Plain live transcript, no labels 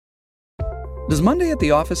Does Monday at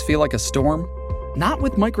the office feel like a storm? Not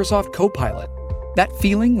with Microsoft Copilot. That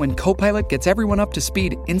feeling when Copilot gets everyone up to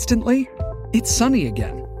speed instantly? It's sunny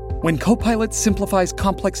again. When Copilot simplifies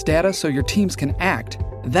complex data so your teams can act,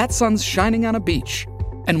 that sun's shining on a beach.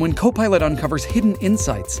 And when Copilot uncovers hidden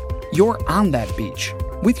insights, you're on that beach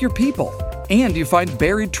with your people, and you find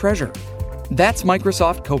buried treasure. That's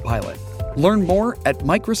Microsoft Copilot. Learn more at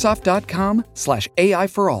Microsoft.com/AI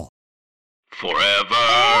for all. Forever.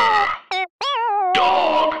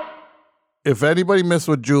 Dog. If anybody missed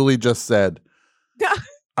what Julie just said,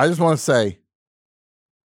 I just want to say,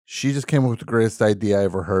 she just came up with the greatest idea I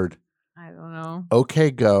ever heard. I don't know.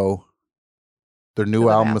 OK Go. Their new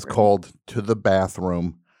album is Bathroom. called To the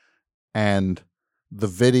Bathroom. And the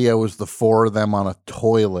video is the four of them on a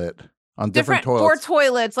toilet. On different Four toilets.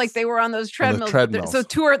 toilets, like they were on those treadmills. treadmills. So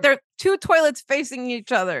they're two toilets facing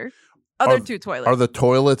each other. Two toilets. Are the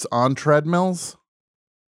toilets on treadmills?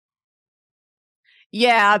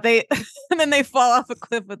 Yeah, they and then they fall off a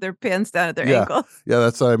cliff with their pants down at their ankles. Yeah,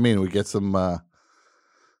 that's what I mean. We get some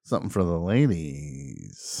something for the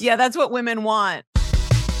ladies. Yeah, that's what women want.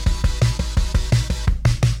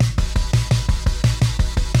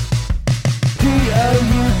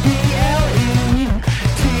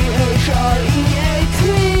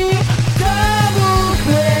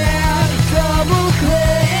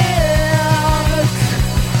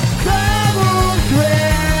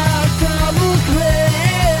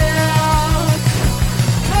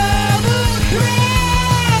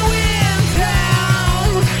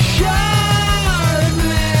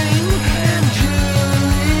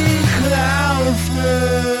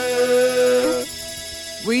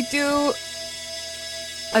 We do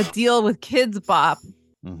a deal with Kids Bop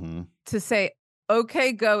to say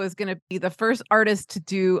OK Go is going to be the first artist to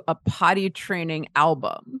do a potty training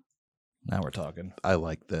album. Now we're talking. I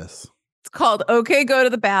like this. It's called OK Go to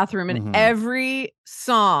the Bathroom, and every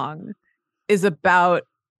song is about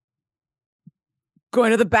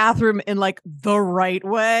going to the bathroom in like the right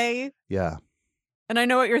way. Yeah. And I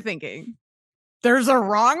know what you're thinking. There's a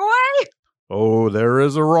wrong way? Oh, there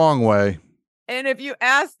is a wrong way. And if you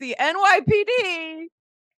ask the NYPD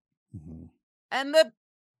and the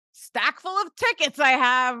stack full of tickets I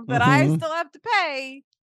have that I still have to pay,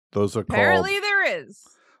 Those are apparently called, there is.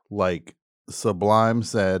 like Sublime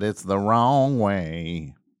said, it's the wrong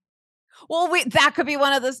way. Well, that could be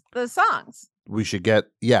one of the songs. We should get,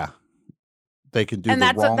 they can do And the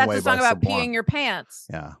that's wrong way a song by about Sublime. peeing your pants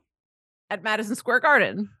Yeah. at Madison Square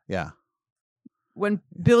Garden Yeah. when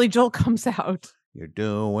Billy Joel comes out. You're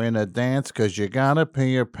doing a dance because you gotta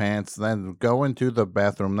pee your pants, then go into the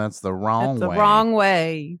bathroom. That's the wrong That's way. the wrong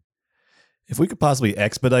way. If we could possibly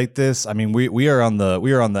expedite this, I mean, we are on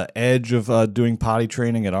the edge of doing potty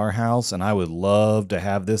training at our house, and I would love to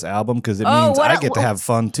have this album because it means I get to have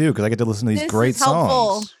fun too because I get to listen to these great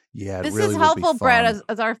songs. Yeah, this really is would helpful, be Brett, fun.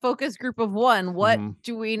 as our focus group of one. What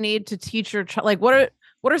do we need to teach your child? Like, what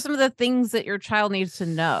are some of the things that your child needs to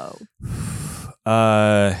know?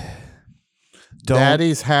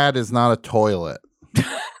 Daddy's hat is not a toilet.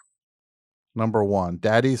 Number one,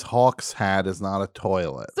 Daddy's Hawk's hat is not a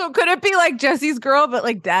toilet. So could it be like Jesse's girl, but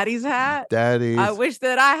like Daddy's hat? Daddy's. I wish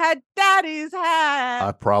that I had Daddy's hat.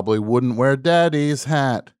 I probably wouldn't wear Daddy's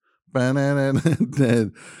hat. After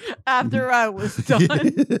I was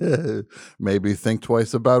done. Maybe think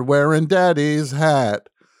twice about wearing Daddy's hat.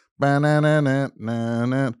 Why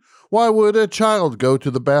would a child go to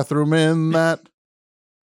the bathroom in that?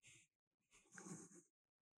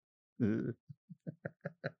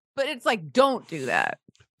 But it's like, don't do that.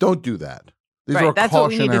 Don't do that. These Right, are that's what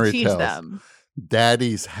we need to cautionary teach tales. them.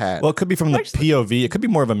 Daddy's hat. Well, it could be from the POV. It could be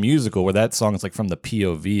more of a musical where that song is like from the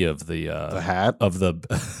POV of the hat of the.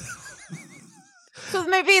 So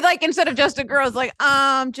maybe like instead of just a girl, it's like,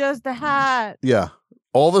 just a hat. Yeah.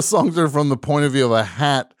 All the songs are from the point of view of a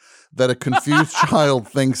hat that a confused child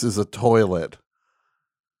thinks is a toilet.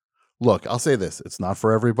 Look, I'll say this. It's not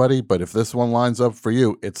for everybody, but if this one lines up for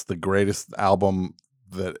you, it's the greatest album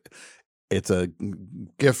that it's a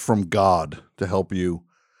gift from God to help you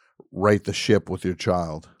right the ship with your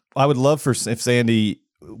child. I would love for if Sandy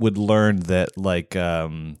would learn that like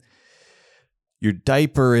your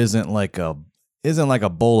diaper isn't like a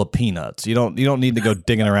bowl of peanuts. You don't need to go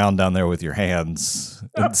digging around down there with your hands.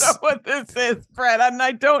 I don't know what this is, Fred, and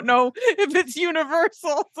I don't know if it's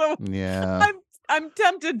universal. So Yeah. I'm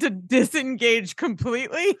tempted to disengage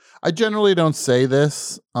completely. I generally don't say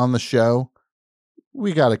this on the show.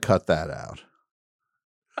 We got to cut that out.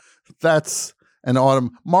 That's an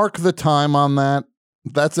mark the time on that.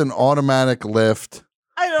 That's an automatic lift.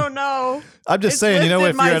 I don't know. I'm just saying, if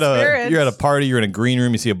you're at a party, you're in a green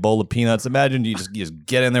room, you see a bowl of peanuts. Imagine you just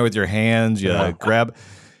get in there with your hands, you grab.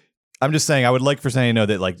 I'm just saying, I would like for Sandy to know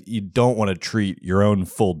that like you don't want to treat your own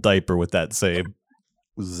full diaper with that same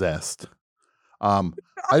zest. I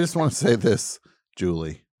just want to say this,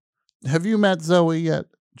 Julie. Have you met Zoe yet,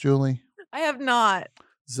 Julie? I have not.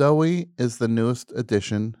 Zoe is the newest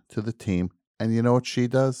addition to the team, and you know what she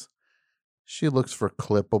does? She looks for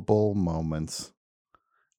clippable moments.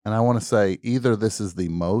 And I want to say either this is the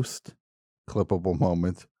most clippable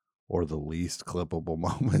moment or the least clippable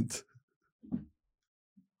moment.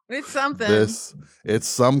 It's something. It's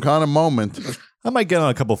some kind of moment. I might get on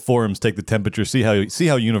a couple forums, take the temperature, see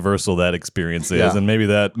how universal that experience is, and maybe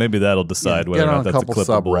that'll decide whether or not that's a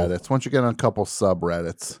clippable. Subreddits. Once you get on a couple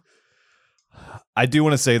subreddits. I do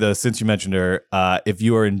want to say, though, since you mentioned her, if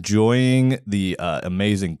you are enjoying the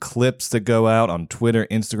amazing clips that go out on Twitter,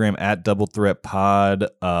 Instagram, at Double Threat Pod,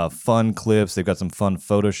 fun clips, they've got some fun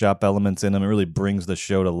Photoshop elements in them. It really brings the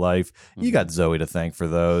show to life. Mm-hmm. You got Zoe to thank for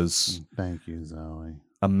those. Thank you, Zoe.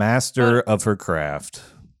 A master of her craft.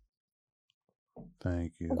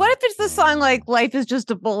 Thank you. What if it's the song like "Life is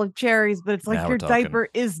just a bowl of cherries," but it's like your diaper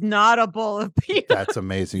is not a bowl of peanuts? That's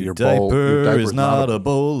amazing. Your diaper is not a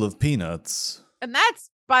bowl of peanuts. And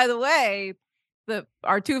that's, by the way,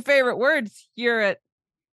 our two favorite words here at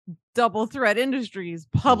Double Threat Industries: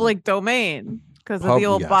 public domain, because of the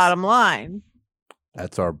old bottom line.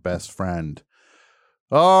 That's our best friend.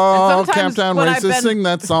 Oh, Camptown Racist, sing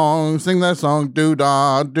that song,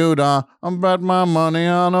 doo-dah, doo-dah. I'm bet my money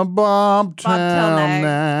on a bobtail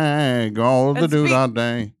nag all the doo-dah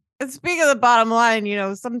day. And speaking of the bottom line,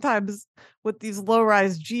 sometimes with these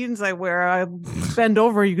low-rise jeans I wear, I bend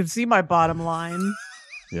over, you can see my bottom line.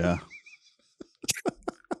 Yeah.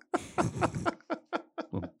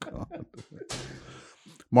 Oh, God.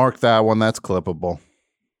 Mark that one. That's clippable.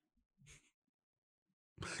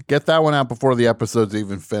 Get that one out before the episode's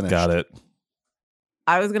even finished. Got it.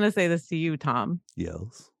 I was going to say this to you, Tom.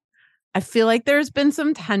 Yes. I feel like there's been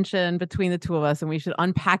some tension between the two of us, and we should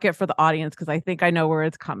unpack it for the audience because I think I know where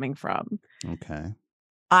it's coming from. Okay.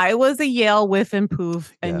 I was a Yale whiff and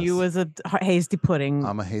poof, and you was a hasty pudding.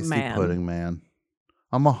 I'm a hasty pudding man.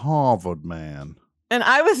 I'm a Harvard man. And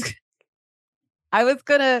I was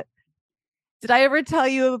gonna. Did I ever tell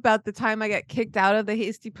you about the time I got kicked out of the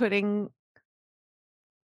hasty pudding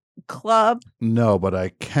club? No, but I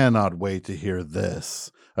cannot wait to hear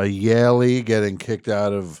this. A Yaley getting kicked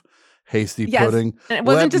out of hasty pudding. And it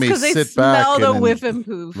wasn't just because they smelled a whiff and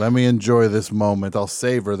poof. Let me enjoy this moment. I'll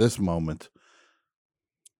savor this moment.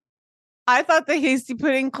 I thought the Hasty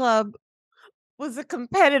Pudding Club was a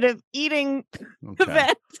competitive eating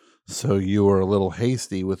event. So you were a little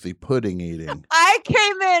hasty with the pudding eating. I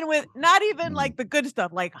came in with not even like the good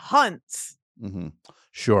stuff, like Hunt's. Mm-hmm.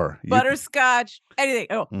 Sure. Butterscotch, anything.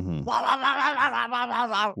 Oh. Mm-hmm.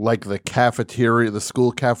 Like the cafeteria, the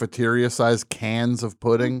school cafeteria size cans of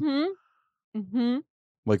pudding. Mm-hmm. Mm-hmm.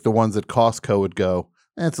 Like the ones at Costco would go,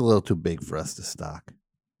 it's a little too big for us to stock.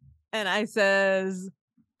 And I says,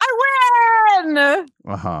 I win!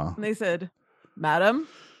 Uh-huh. And they said, Madam,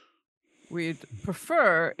 we'd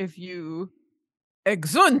prefer if you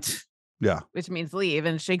exunt. Yeah. Which means leave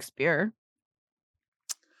in Shakespeare.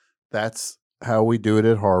 That's how we do it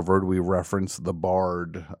at Harvard. We reference the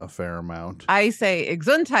Bard a fair amount. I say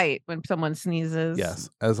exuntite when someone sneezes. Yes.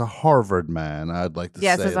 As a Harvard man, I'd like to say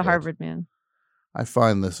yes, as a Harvard man. I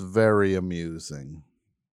find this very amusing.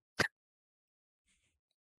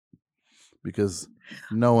 Because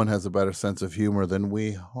no one has a better sense of humor than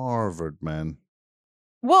we Harvard men.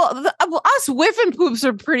 Well, us whiff and poops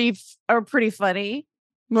are pretty funny.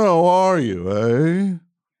 No, are you, eh?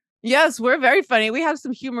 Yes, we're very funny. We have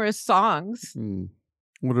some humorous songs.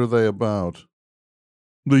 What are they about?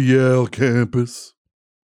 The Yale campus.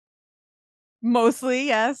 Mostly,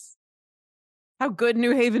 yes. How good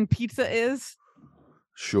New Haven pizza is.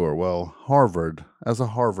 Sure. Well, Harvard, as a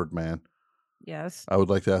Harvard man. Yes. I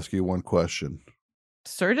would like to ask you one question.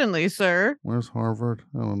 Certainly, sir. Where's Harvard?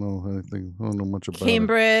 I don't know anything. I don't know much about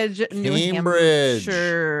Cambridge, New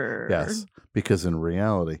Hampshire. Yes, because in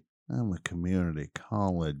reality, I'm a community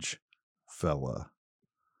college fella.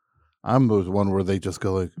 I'm the one where they just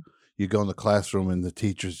go like, you go in the classroom and the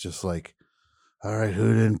teacher's just like, all right,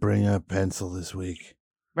 who didn't bring a pencil this week?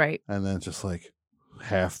 Right. And then just like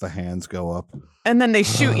half the hands go up. And then they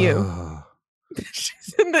shoot you.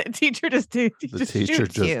 The teacher just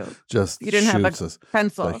shoots you. You didn't have a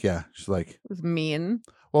pencil. Like, yeah, she's like, it was mean.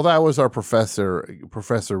 Well, that was our Professor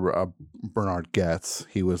Bernard Getz.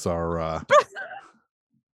 He was our.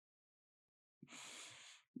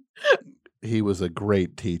 He was a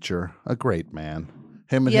great teacher, a great man.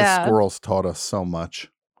 Him and his squirrels taught us so much.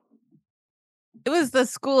 It was the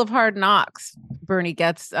School of Hard Knocks. Bernie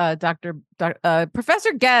Goetz,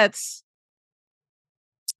 Professor Goetz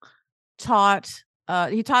taught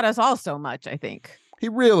us all so much, I think. He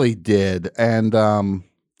really did. And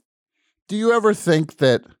do you ever think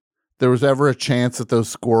that there was ever a chance that those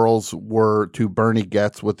squirrels were to Bernie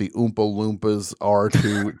Goetz what the Oompa Loompas are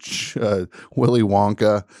to Willy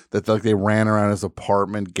Wonka? That they ran around his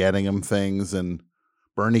apartment getting him things, and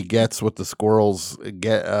Bernie gets what the squirrels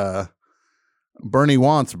get. Bernie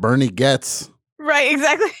wants, Bernie gets. Right,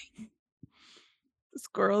 exactly. The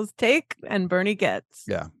squirrels take and Bernie gets.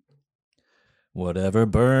 Yeah. Whatever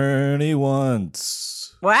Bernie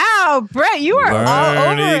wants. Wow, Brett, you are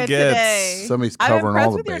all over it today. Somebody's covering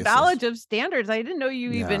all the bases. I'm impressed with your knowledge of standards. I didn't know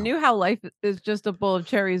you even knew how Life is Just a Bowl of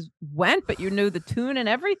Cherries went, but you knew the tune and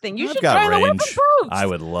everything. You should try the Whip Approach. I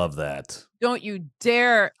would love that. Don't you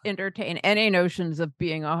dare entertain any notions of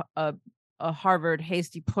being a Harvard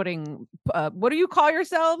hasty pudding. What do you call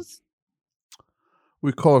yourselves?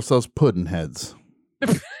 We call ourselves pudding heads.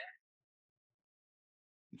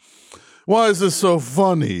 Why is this so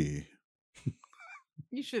funny?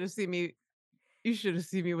 You should have seen me. You should have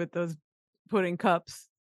seen me with those pudding cups.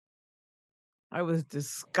 I was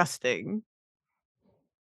disgusting.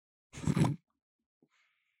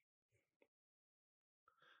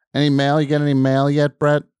 Any mail? You get any mail yet,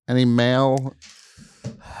 Brett? Any mail?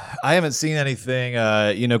 I haven't seen anything,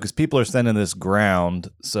 because people are sending this ground.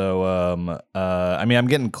 So, I mean, I'm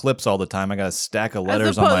getting clips all the time. I got a stack of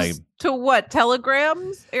letters on my. To what?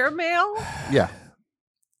 Telegrams? Airmail? Yeah.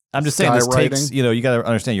 I'm just saying this takes, you got to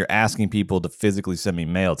understand, you're asking people to physically send me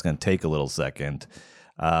mail. It's going to take a little second.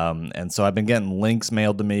 And so I've been getting links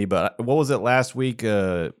mailed to me, but what was it last week?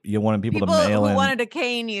 You wanted people to mail in. People who wanted to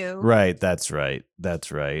cane you. Right. That's right.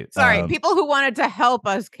 Sorry. People who wanted to help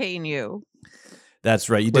us cane you.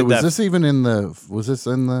 That's right. You did was that. Was this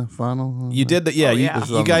in the final? You did that. Yeah. You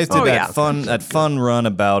guys did that fun run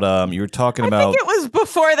about, you were talking about. I think it was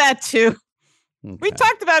before that too. Okay. We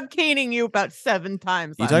talked about caning you about 7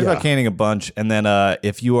 times. You talked about caning a bunch. And then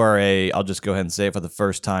if you are I'll just go ahead and say it for the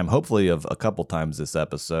first time, hopefully of a couple times this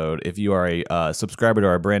episode, if you are a subscriber to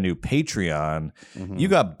our brand new Patreon, you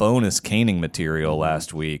got bonus caning material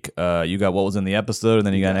last week. You got what was in the episode, and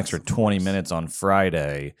then you got an extra 20 minutes on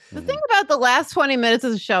Friday. The thing about the last 20 minutes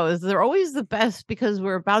of the show is they're always the best because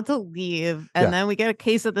we're about to leave, and then we get a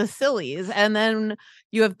case of the sillies, and then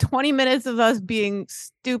you have 20 minutes of us being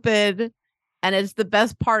stupid. And it's the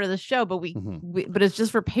best part of the show, but but it's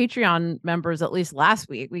just for Patreon members. At least last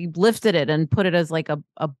week, we lifted it and put it as like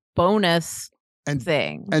a bonus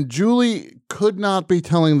thing. And Julie could not be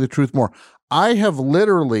telling the truth more. I have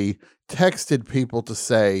literally texted people to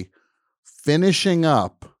say, finishing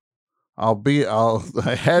up, I'll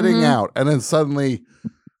heading out, and then suddenly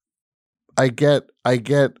I get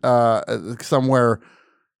somewhere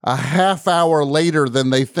a half hour later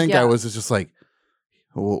than they think I was. It's just like.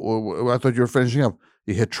 I thought you were finishing up.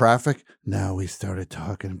 You hit traffic. No, we started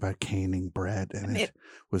talking about caning Brett, and it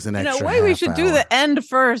was an extra. In a way, we should do the end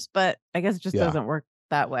first, but I guess it just doesn't work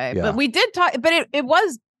that way. Yeah. But we did talk. But it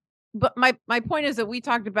was. But my point is that we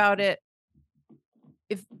talked about it.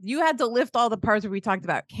 If you had to lift all the parts where we talked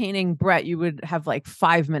about caning Brett, you would have like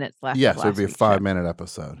 5 minutes left. Yes, it would be a 5-minute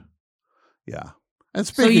episode. Yeah, and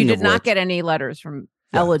speaking so you did not get any letters from.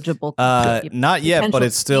 Eligible not yet, but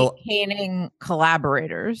it's still caning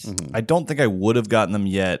collaborators. I don't think I would have gotten them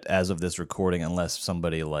yet as of this recording unless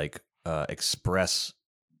somebody like express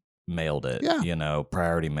mailed it,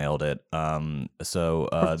 priority mailed it. So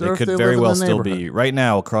they could very well still be right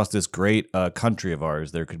now across this great country of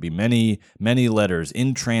ours. There could be many letters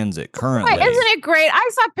in transit currently. Right, isn't it great? I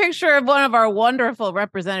saw a picture of one of our wonderful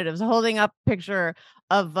representatives holding up a picture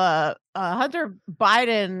of Hunter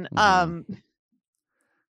Biden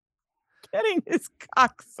getting his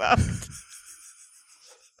cock sucked.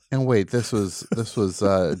 And wait, this was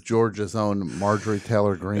Georgia's own Marjorie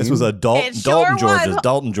Taylor Greene. This was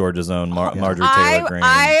Dalton, Georgia's own Marjorie Taylor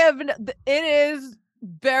Greene. It is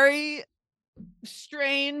very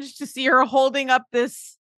strange to see her holding up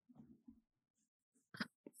this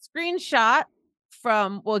screenshot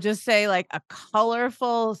from, we'll just say, like a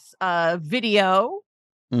colorful video.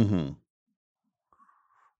 Mm-hmm.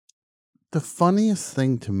 The funniest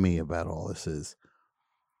thing to me about all this is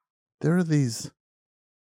there are these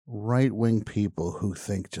right-wing people who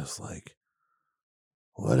think just like,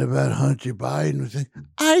 what about Hunter Biden?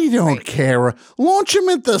 I don't care. Launch him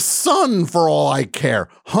into the sun for all I care.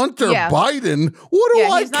 Hunter Biden? What do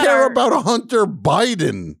I care about a Hunter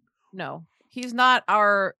Biden? No, he's not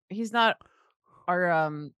our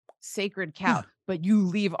sacred cow, but you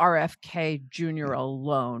leave RFK Jr.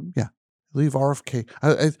 alone. Yeah. Leave RFK.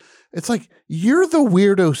 It's like you're the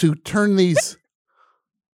weirdos who turn these.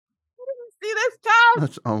 See this,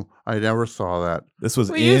 Tom? I never saw that. This was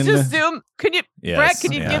Will you just zoom? Can you, yes, Brett?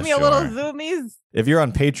 Can you give me a little zoomies? If you're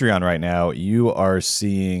on Patreon right now, you are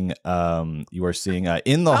seeing in the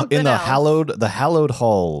hallowed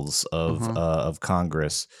halls of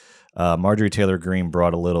Congress. Marjorie Taylor Greene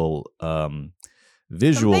brought a little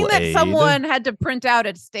visual something that aid. Someone had to print out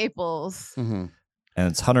at Staples. Mm-hmm. And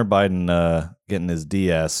it's Hunter Biden getting his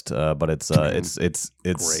DS, but it's Great.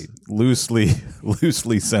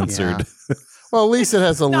 loosely censored. Yeah. Well, at least it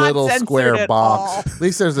has a little square box. At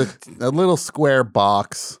least there's a little square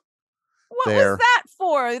box. What there. was that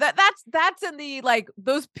for? That's in the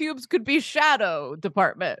those pubes could be shadow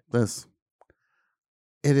department. It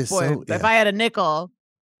is. Boy, if I had a nickel,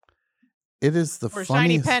 it is the or funniest,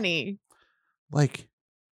 shiny penny. Like,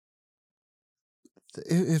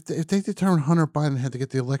 if they determined Hunter Biden had to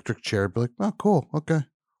get the electric chair, I'd be like, oh, cool, okay.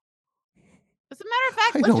 As a matter of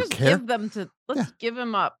fact, let's just give them to. Let's give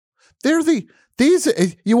him up. They're these.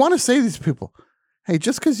 You want to say these people? Hey,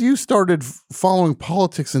 just because you started following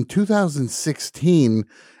politics in 2016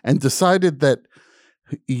 and decided that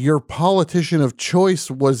your politician of choice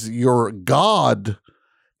was your god,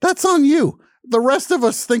 that's on you. The rest of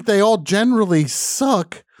us think they all generally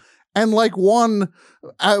suck, and like one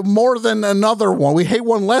more than another one. We hate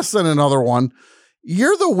one less than another one.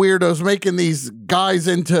 You're the weirdos making these guys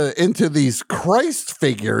into these Christ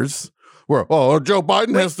figures. Where Joe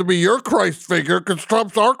Biden has to be your Christ figure because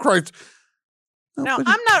Trump's our Christ. Now,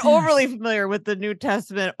 I'm not overly familiar with the New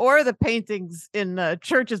Testament or the paintings in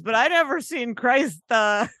churches, but I never seen Christ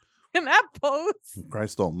in that pose.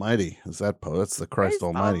 Christ Almighty is that pose? That's the Christ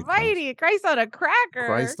Almighty. Pose. Christ on a cracker.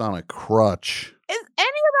 Christ on a crutch. Is any of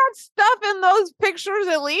that stuff in those pictures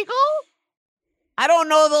illegal? I don't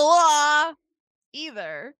know the law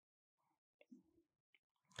either.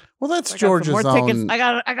 Well, that's Georgia's own. Tickets. I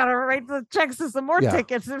gotta write the checks to some more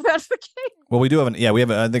tickets if that's the case. Well, we do have we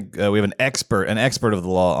have an expert of the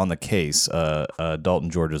law on the case,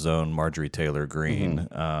 Dalton, Georgia's own Marjorie Taylor Greene.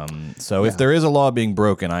 Mm-hmm. So if there is a law being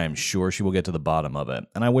broken, I am sure she will get to the bottom of it,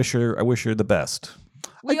 and I wish her the best.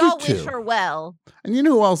 We all wish her well. And you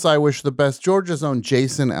know who else I wish the best? Georgia's own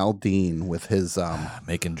Jason Aldean with his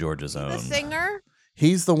making Georgia's own. The singer.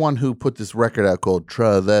 He's the one who put this record out called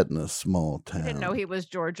 "Try That in a Small Town." I didn't know he was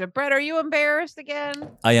Georgia. Brett, are you embarrassed again?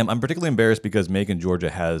 I am. I'm particularly embarrassed because Macon, Georgia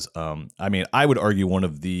has, I would argue one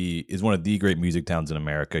of the great music towns in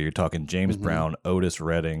America. You're talking James Brown, Otis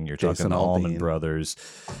Redding. You're talking the Allman Brothers,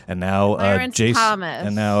 and now Jason Thomas.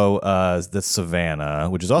 And now the Savannah,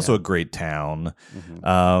 which is also a great town.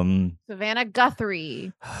 Savannah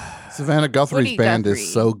Guthrie. Savannah Guthrie's band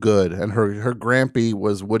is so good, and her grampy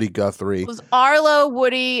was Woody Guthrie. It was Arlo,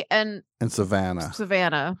 Woody, and Savannah.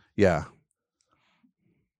 Yeah.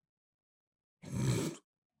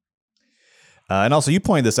 And also, you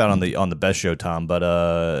pointed this out on the best show, Tom.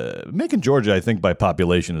 But Macon, Georgia, I think by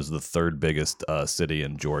population is the third biggest city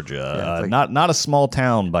in Georgia. Not a small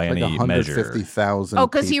town by any measure. 150,000. Oh,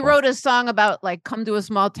 because he wrote a song about come to a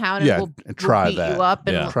small town and we'll beat you up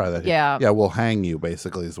and try that. Yeah, we'll hang you.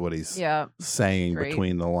 Basically, is what he's saying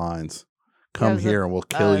between the lines. Come here and we'll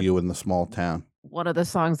kill you in the small town. One of the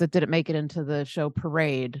songs that didn't make it into the show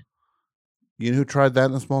Parade. You know who tried that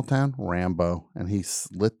in a small town? Rambo. And he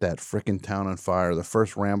lit that frickin' town on fire. The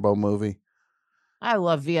first Rambo movie. I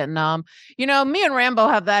love Vietnam. You know, me and Rambo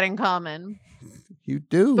have that in common. You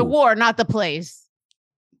do. The war, not the place.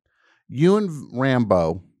 You and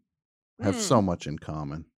Rambo have so much in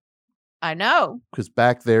common. I know. Because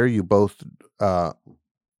back there, you both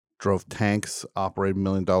drove tanks, operated $1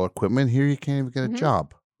 million equipment. Here, you can't even get a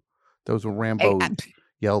job. That was what Rambo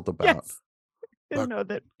yelled about. Yes. Didn't know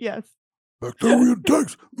that. Yes. Back there, we had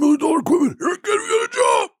tanks, $1 million equipment. Here, can't even get a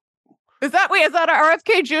job. Is that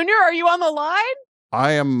RFK Jr.? Are you on the line?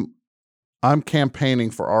 I'm campaigning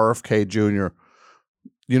for RFK Jr.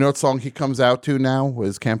 You know what song he comes out to now?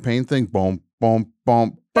 His campaign thing? Boom, boom,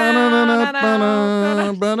 boom.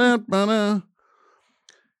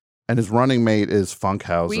 And his running mate is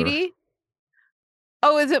Funkhauser. Weedy?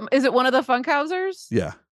 Oh, is it one of the Funkhausers?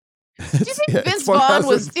 Yeah. Do you think Vince Vaughn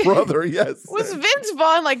was brother? Yes. Was Vince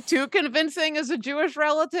Vaughn too convincing as a Jewish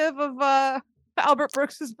relative of Albert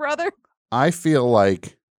Brooks's brother? I feel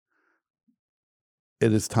like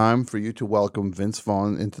it is time for you to welcome Vince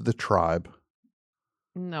Vaughn into the tribe.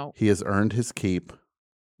 No. He has earned his keep.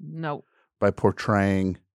 No. By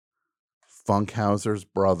portraying Funkhauser's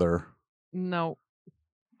brother. No.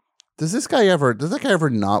 Does that guy ever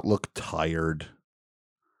not look tired?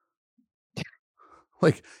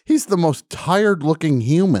 Like, he's the most tired looking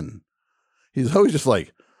human. He's always just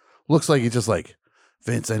like, looks like he's just like,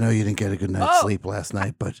 Vince, I know you didn't get a good night's sleep last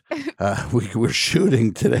night, but we're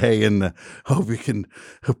shooting today and hope you can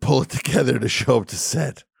pull it together to show up to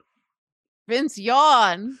set. Vince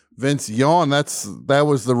yawn. That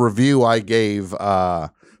was the review I gave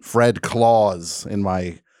Fred Claus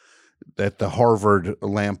at the Harvard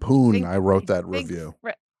Lampoon. I wrote that review.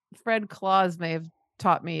 Fred Claus may have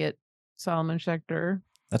taught me at Solomon Schechter.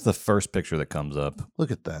 That's the first picture that comes up. Look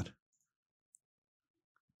at that.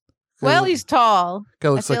 Well, he's tall.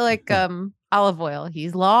 I feel like Olive Oil.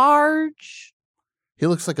 He's large. He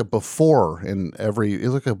looks like a before he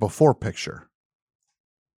looks like a before picture.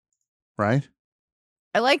 Right?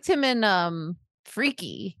 I liked him in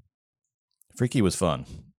Freaky. Freaky was fun.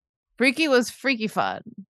 Freaky was freaky fun.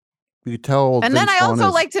 You could tell. And then I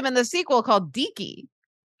also liked him in the sequel called Deaky.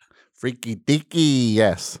 Freaky Deaky,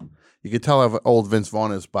 yes. You could tell how old Vince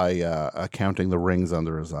Vaughn is by counting the rings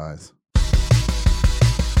under his eyes.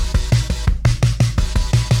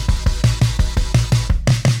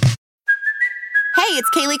 Hey, it's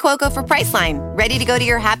Kaylee Cuoco for Priceline. Ready to go to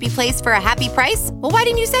your happy place for a happy price? Well, why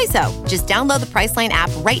didn't you say so? Just download the Priceline app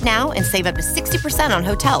right now and save up to 60% on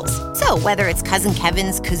hotels. So whether it's Cousin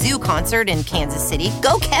Kevin's Kazoo Concert in Kansas City,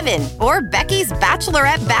 go Kevin, or Becky's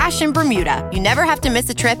Bachelorette Bash in Bermuda, you never have to miss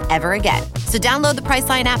a trip ever again. So download the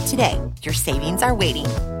Priceline app today. Your savings are waiting.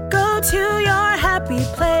 Go to your happy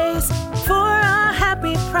place for a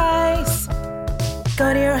happy price.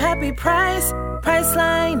 Go to your happy price,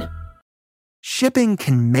 Priceline. Shipping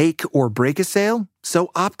can make or break a sale,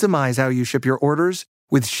 so optimize how you ship your orders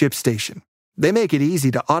with ShipStation. They make it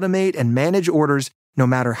easy to automate and manage orders no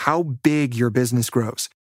matter how big your business grows.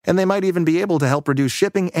 And they might even be able to help reduce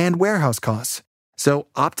shipping and warehouse costs. So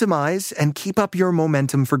optimize and keep up your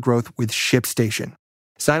momentum for growth with ShipStation.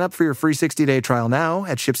 Sign up for your free 60-day trial now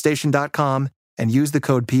at ShipStation.com and use the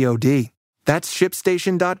code POD. That's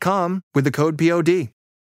ShipStation.com with the code POD.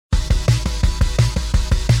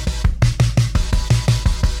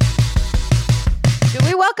 Do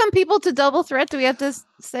we welcome people to Double Threat? Do we have to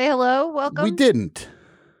say hello? Welcome? We didn't.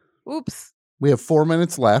 Oops. We have 4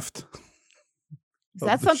 minutes left. Is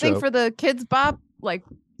that something for the Kids Bop? Like,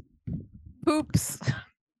 poops.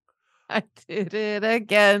 I did it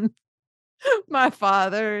again. My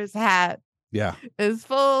father's hat is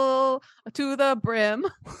full to the brim.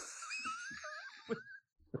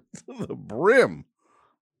 To the brim.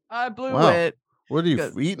 I blew it. What are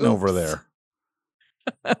you eating over there?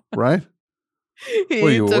 Right?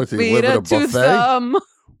 He took me to some.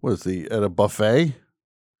 What is he, at a buffet?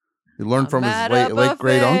 He learned from his late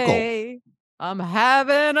great uncle. I'm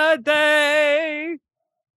having a day.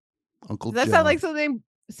 Uncle Does that Joe. sound like something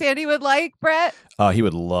Sandy would like, Brett? He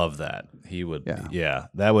would love that. He would,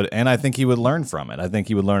 that would, and I think he would learn from it. I think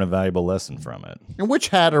he would learn a valuable lesson from it. And which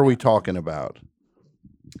hat are we talking about?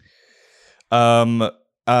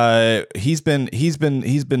 He's been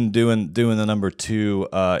doing the number 2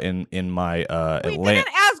 in my We Atlanta. didn't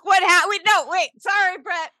ask what hat. Sorry,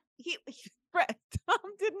 Brett. Brett. Tom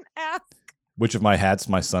didn't ask. Which of my hats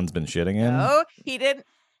my son's been shitting in? No, he didn't.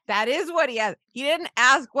 That is what he asked. He didn't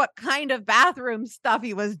ask what kind of bathroom stuff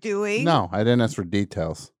he was doing. No, I didn't ask for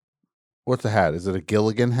details. What's the hat? Is it a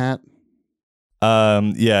Gilligan hat?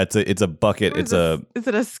 Yeah, it's a bucket. Is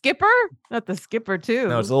it a skipper? Not the skipper too.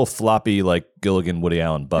 No, it's a little floppy like Gilligan Woody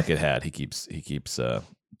Allen bucket hat. He keeps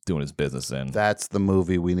doing his business in. That's the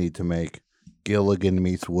movie we need to make. Gilligan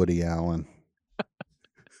meets Woody Allen.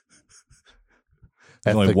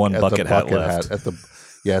 There's only one bucket hat left.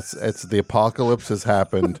 It's the apocalypse has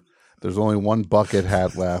happened. There's only one bucket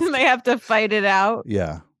hat left. They have to fight it out.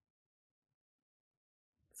 Yeah.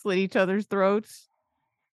 Slit each other's throats.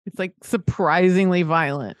 It's like surprisingly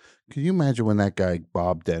violent. Can you imagine when that guy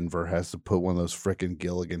Bob Denver has to put one of those frickin'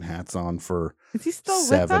 Gilligan hats on for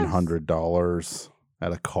 $700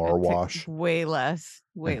 at a car wash? Way less.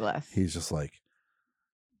 He's just like,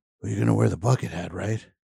 well, you're gonna wear the bucket hat, right?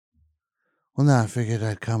 Well, no, I figured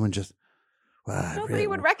I'd come and just. Well, nobody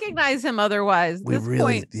would recognize him otherwise. We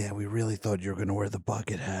really thought you were gonna wear the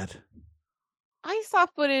bucket hat. I saw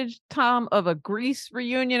footage, Tom, of a Grease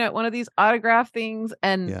reunion at one of these autograph things,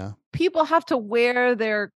 and people have to wear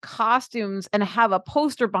their costumes and have a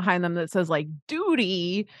poster behind them that says like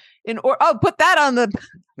 "duty" put that on the.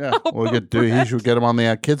 Yeah, he should get him on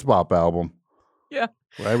the Kids Bop album. Yeah,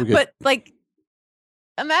 right. But like,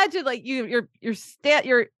 imagine like you're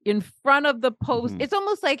in front of the post. Mm-hmm. It's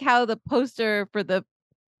almost like how the poster for the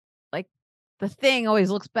thing always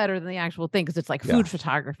looks better than the actual thing because it's like food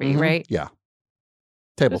photography, right? Yeah.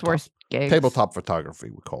 Tabletop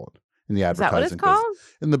photography, we call it. in the Is that advertising what it's called?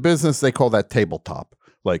 business. In the business, they call that tabletop.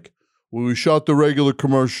 Like, when we shot the regular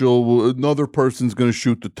commercial, another person's going to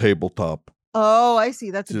shoot the tabletop. Oh, I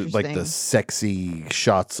see. That's interesting. Like the sexy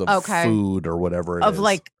shots of food or whatever it is. Of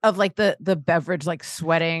like the beverage like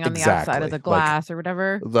sweating on the outside of the glass or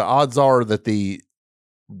whatever. The odds are that the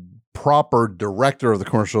proper director of the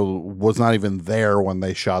commercial was not even there when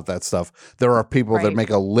they shot that stuff. There are people that make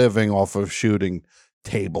a living off of shooting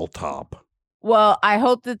tabletop. Well, I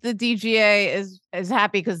hope that the DGA is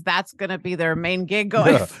happy because that's going to be their main gig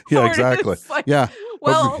going forward. Yeah, exactly. Like, yeah.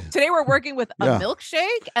 Well, today we're working with a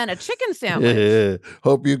milkshake and a chicken sandwich. Yeah.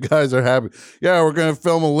 Hope you guys are happy. Yeah, we're going to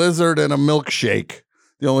film a lizard and a milkshake.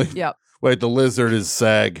 Wait, the lizard is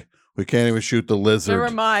SAG. We can't even shoot the lizard.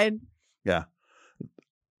 Never mind. Yeah.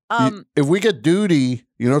 If we get Duty,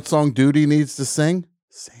 you know what song Duty needs to sing?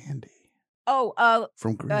 Sandy. Oh,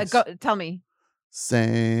 from Grease. Tell me.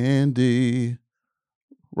 Sandy,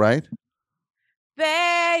 right?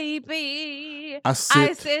 Baby, I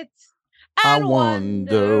sit and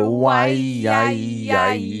wonder why,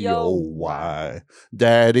 why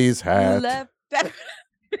Daddy's hat that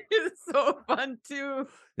is so fun too.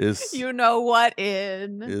 Is you know what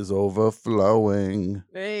is overflowing,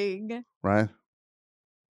 big, right?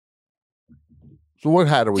 So what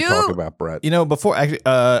hat are we talking about, Brett? You know, before actually,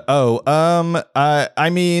 I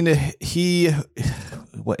mean,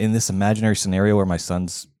 what in this imaginary scenario where my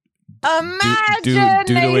son's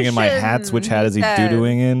doodling in my hats, which hat is he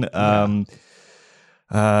doodling in? I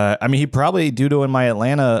mean, he probably doodle in my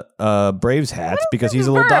Atlanta Braves hats because he's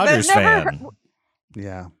a little Dodgers fan.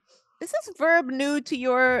 Yeah. Is this verb new to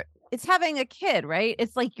your? It's having a kid, right?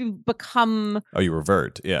 It's like you've become. Oh, you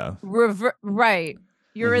revert, yeah. Right.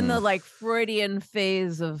 You're in the like Freudian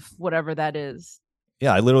phase of whatever that is.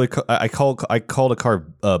 Yeah, I literally I called a car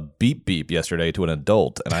beep beep yesterday to an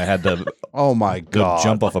adult, and I had to oh my god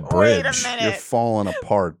jump off a bridge. Wait a minute. You're falling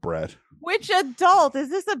apart, Brett. Which adult? Is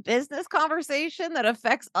this a business conversation that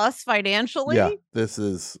affects us financially? Yeah, this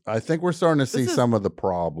is. I think we're starting to see some of the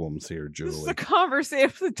problems here, Julie. This is a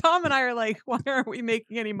conversation. Tom and I are like, why aren't we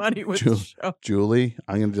making any money with the show? Julie,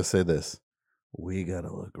 I'm going to just say this. We got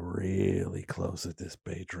to look really close at this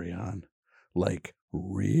Patreon. Like,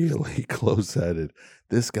 really close at it.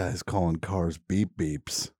 This guy's calling cars beep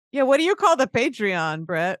beeps. Yeah, what do you call the Patreon,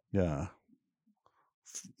 Brett? Yeah.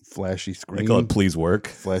 Flashy screen. I call it please work.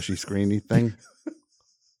 Flashy screeny thing.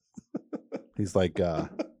 He's like, I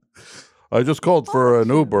just called for an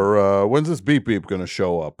Uber. When's this beep beep going to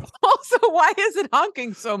show up? Also, why is it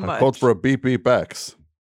honking so much? I called for a beep beep X.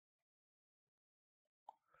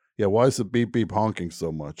 Yeah, why is the beep beep honking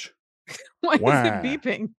so much? Why is it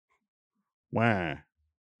beeping? Wah.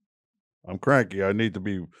 I'm cranky. I need to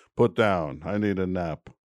be put down. I need a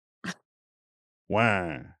nap.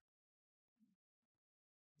 Wah.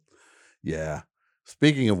 Yeah.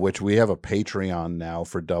 Speaking of which, we have a Patreon now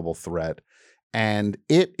for Double Threat, and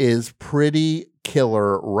it is pretty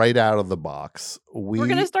killer right out of the box. We're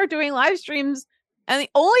going to start doing live streams, and the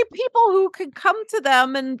only people who can come to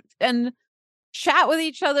them and chat with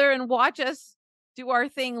each other and watch us do our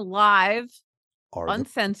thing live,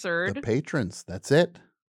 uncensored. The patrons. That's it.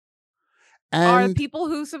 And are people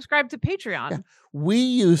who subscribe to Patreon. Yeah. We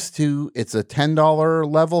used to, it's a $10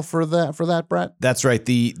 level for that, Brett? That's right.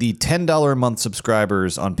 The $10 a month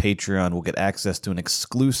subscribers on Patreon will get access to an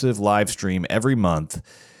exclusive live stream every month,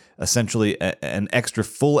 essentially an extra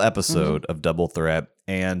full episode of Double Threat.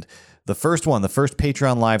 And the first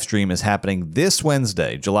Patreon live stream is happening this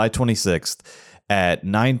Wednesday, July 26th at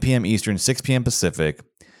 9 p.m. Eastern, 6 p.m. Pacific.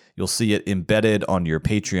 You'll see it embedded on your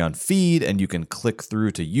Patreon feed, and you can click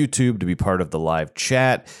through to YouTube to be part of the live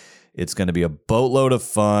chat. It's going to be a boatload of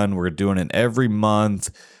fun. We're doing it every month,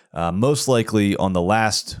 most likely on the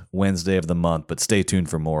last Wednesday of the month, but stay tuned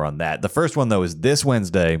for more on that. The first one, though, is this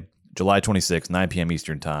Wednesday, July 26th, 9 p.m.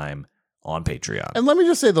 Eastern Time on Patreon. And let me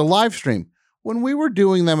just say, the live stream, when we were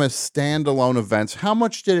doing them as standalone events, how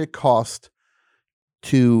much did it cost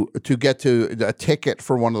to get to a ticket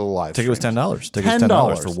for one of the live streams? Ticket was $10. Ticket was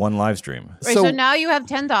 $10 for one live stream. Right, so now you have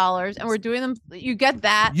 $10 and we're doing them. You get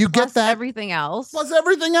that. You get that. Everything else. Plus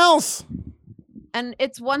everything else. And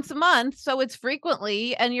it's once a month. So it's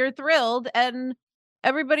frequently and you're thrilled. And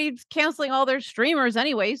everybody's canceling all their streamers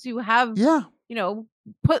anyway. So you have,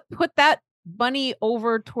 put that money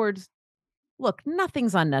over towards, look,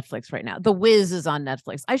 nothing's on Netflix right now. The Wiz is on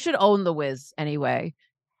Netflix. I should own The Wiz anyway.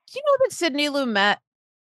 Do you know that Sidney Lumet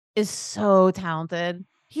is so talented?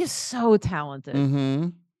 He is so talented. Mm-hmm.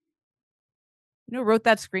 Wrote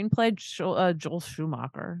that screenplay, Joel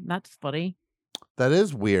Schumacher. That's funny. That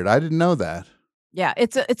is weird. I didn't know that. Yeah,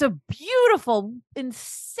 it's a beautiful,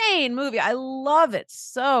 insane movie. I love it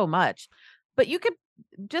so much. But you could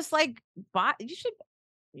just like buy. You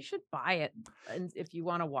should buy it, and if you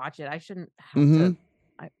want to watch it, I shouldn't have to.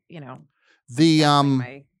 A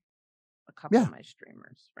couple of my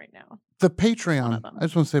streamers right now. The Patreon. I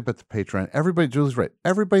just want to say about the Patreon. Julie's right.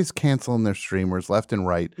 Everybody's canceling their streamers left and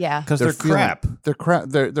right. Yeah, because they're crap. They're crap.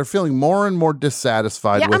 They're feeling more and more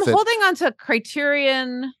dissatisfied with it. I'm holding on to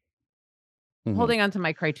Criterion. Holding on to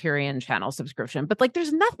my Criterion channel subscription, but like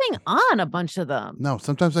there's nothing on a bunch of them. No,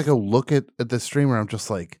 sometimes I go look at the streamer, I'm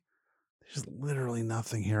just like, there's literally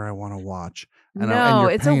nothing here I want to watch. And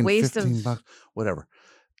it's a waste of $15, whatever.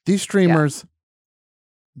 These streamers,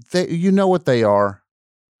 you know what they are.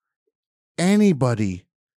 Anybody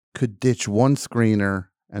could ditch one screener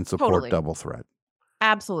and support Double Threat.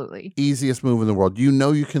 Absolutely. Easiest move in the world. You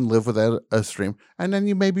know you can live without a stream. And then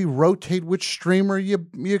you maybe rotate which streamer you quit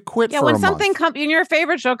for a month. Yeah, when something comes, when your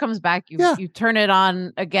favorite show comes back, you turn it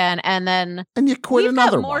on again and you quit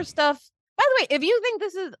another one. More stuff. By the way, if you think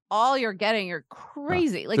this is all you're getting, you're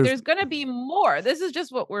crazy. Like there's going to be more. This is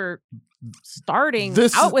just what we're starting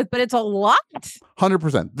out with, but it's a lot.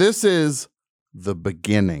 100%. This is the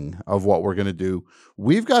beginning of what we're going to do.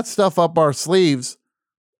 We've got stuff up our sleeves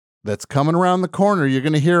that's coming around the corner. You're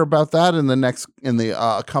going to hear about that in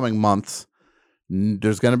the coming months.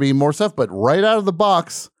 There's going to be more stuff, but right out of the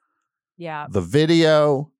box, the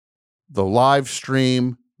video, the live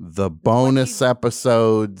stream, the bonus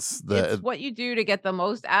episodes. It's what you do to get the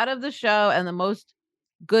most out of the show and the most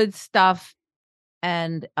good stuff.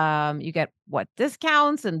 And you get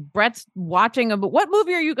discounts, and Brett's watching them. But what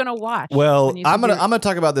movie are you going to watch? Well, I'm gonna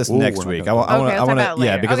talk about this next week. I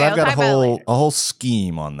want because I've got a whole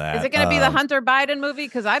scheme on that. Is it going to be the Hunter Biden movie?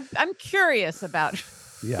 Because I'm curious about.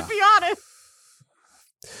 To be honest.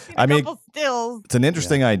 I mean, stills. It's an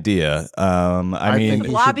interesting idea. I mean,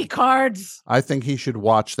 lobby cards. I think he should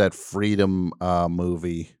watch that Freedom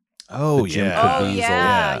movie. Oh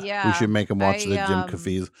yeah. We should make him watch the Jim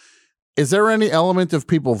Caviezel. Is there any element of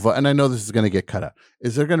people and I know this is going to get cut out.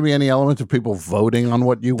 Is there going to be any element of people voting on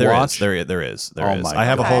what you watch? There is. I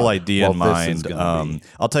have a whole idea in mind.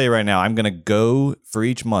 I'll tell you right now. I'm going to go for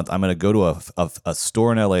each month. I'm going to go to a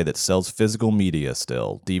store in LA that sells physical media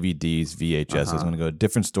still, DVDs, VHS. I'm going to go to a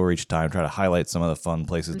different store each time, try to highlight some of the fun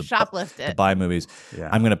places to buy movies. Yeah.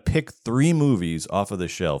 I'm going to pick 3 movies off of the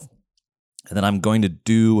shelf. And then I'm going to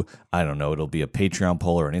do, I don't know, it'll be a Patreon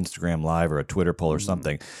poll or an Instagram live or a Twitter poll or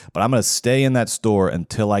something. But I'm going to stay in that store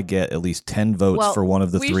until I get at least 10 votes for one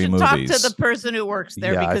of the 3 movies. We should talk to the person who works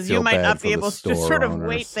there because you might not be able to just sort of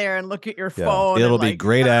wait there and look at your phone. It'll be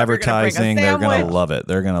great advertising. They're going to love it.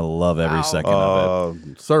 They're going to love every second of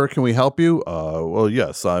it. Sir, can we help you? Well,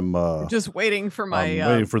 yes, I'm just waiting for my... I'm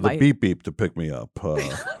waiting for the beep beep to pick me up.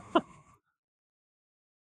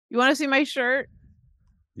 You want to see my shirt?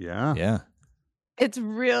 Yeah. Yeah. It's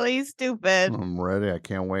really stupid. I'm ready. I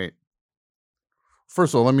can't wait.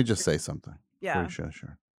 First of all, let me just say something. Yeah.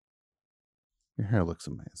 Sure. Your hair looks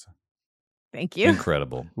amazing. Thank you.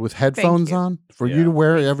 Incredible. With headphones on? For you to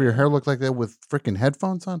wear, have your hair look like that with freaking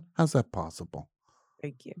headphones on? How's that possible?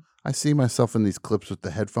 Thank you. I see myself in these clips with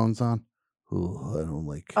the headphones on. Ooh, I don't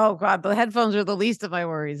like. Oh, God. The headphones are the least of my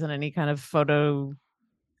worries in any kind of photo.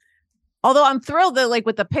 Although I'm thrilled that like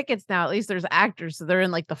with the pickets now, at least there's actors. So they're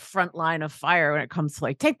in like the front line of fire when it comes to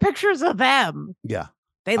like take pictures of them. Yeah.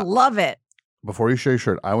 They love it. Before you show your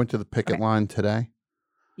shirt, I went to the picket line today.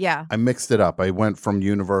 Yeah. I mixed it up. I went from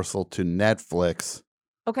Universal to Netflix.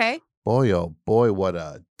 Okay. Boy, oh boy, what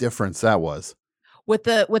a difference that was. With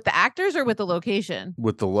the actors or with the location?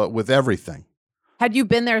 With everything. Had you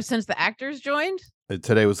been there since the actors joined?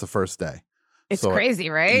 Today was the first day. It's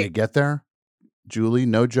crazy, right? You get there, Julie,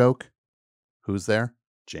 no joke. Who's there?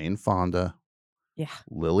 Jane Fonda. Yeah.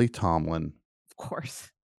 Lily Tomlin. Of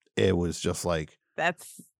course. It was just like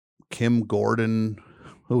that's Kim Gordon.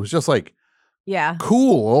 It was just like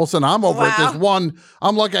cool. All of a sudden I'm over at this one.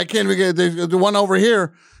 I'm like, I can't even get the one over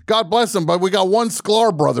here. God bless him, but we got one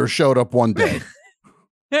Sklar brother showed up one day.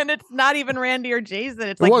 And it's not even Randy or Jason.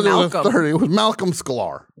 It's like Malcolm. It was Malcolm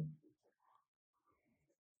Sklar.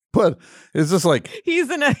 But it's just like he's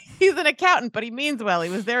an accountant, but he means well. He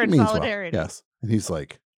was there in solidarity. Well, yes, and he's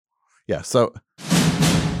like, yeah. So,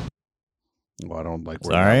 I don't like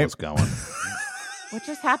where that was going. What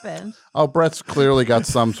just happened? Oh, Brett's clearly got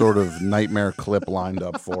some sort of nightmare clip lined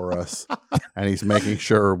up for us, and he's making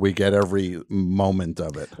sure we get every moment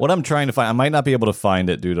of it. What I'm trying to find, I might not be able to find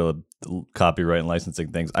it due to copyright and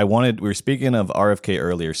licensing things. We were speaking of RFK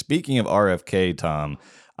earlier. Speaking of RFK, Tom.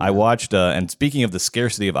 I watched, and speaking of the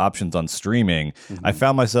scarcity of options on streaming, I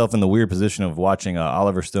found myself in the weird position of watching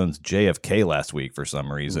Oliver Stone's JFK last week for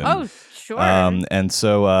some reason. Oh, sure. And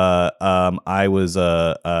so I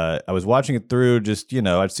was watching it through. Just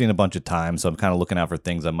I've seen a bunch of times, so I'm kind of looking out for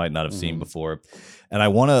things I might not have seen before. And I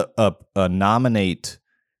want to nominate.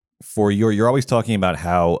 You're always talking about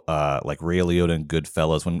how like Ray Liotta and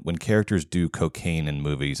Goodfellas, when characters do cocaine in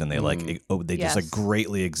movies and they just like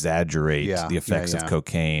greatly exaggerate the effects of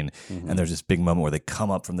cocaine, and there's this big moment where they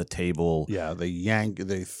come up from the table,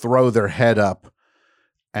 they throw their head up,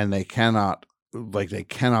 and they cannot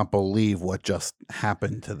believe what just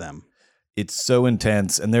happened to them. It's so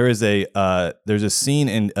intense, and there's a scene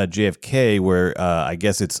in JFK where I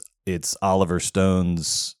guess it's Oliver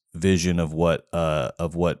Stone's vision of what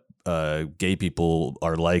gay people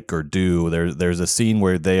are like or do. There's a scene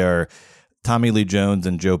where they are Tommy Lee Jones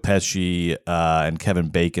and Joe Pesci and Kevin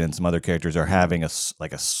Bacon and some other characters are having a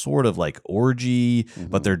sort of like orgy,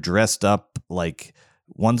 but they're dressed up like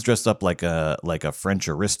one's dressed up like a French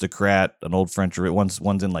aristocrat, an old French.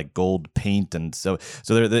 One's in like gold paint, and so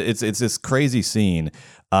it's this crazy scene.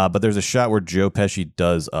 But there's a shot where Joe Pesci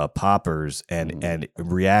does poppers and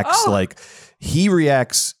reacts like he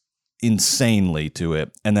reacts insanely to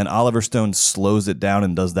it, and then Oliver Stone slows it down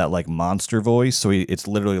and does that like monster voice, so it's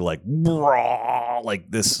literally like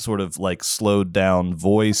this sort of like slowed down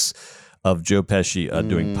voice of Joe Pesci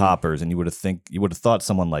doing poppers, and you would have thought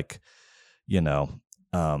someone like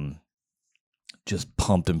just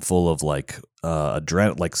pumped him full of like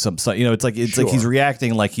adrenaline, like some it's like he's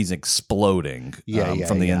reacting like he's exploding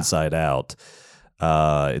from the inside out.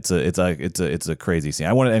 It's a crazy scene.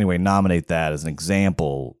 I want to anyway nominate that as an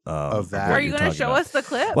example of that. Are you going to show us the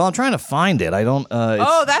clip? Well, I'm trying to find it. I don't.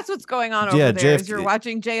 That's what's going on over there. As you're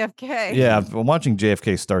watching JFK. Yeah, I'm watching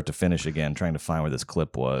JFK start to finish again, trying to find where this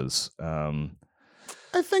clip was.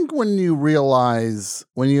 I think when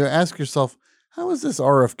you ask yourself, how is this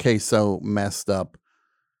RFK so messed up?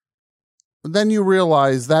 Then you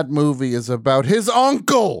realize that movie is about his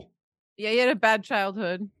uncle. Yeah, he had a bad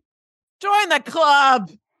childhood. Join the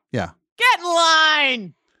club. Yeah. Get in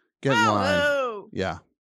line. Get in line. Yeah.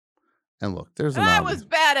 And look, there's an I was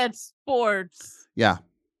bad at sports. Yeah.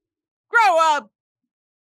 Grow up.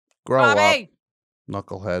 Grow Bobby. up.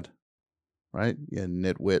 Knucklehead. Right? Yeah,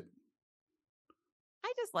 nitwit.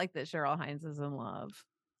 I just like that Cheryl Hines is in love.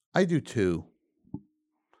 I do too.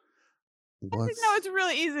 I just know it's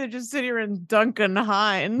really easy to just sit here and Duncan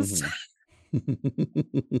Hines.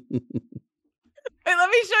 Hey, let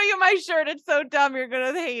me show you my shirt. It's so dumb. You're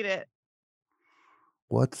going to hate it.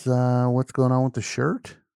 What's going on with the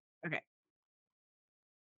shirt? Okay.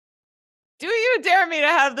 Do you dare me to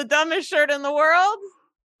have the dumbest shirt in the world?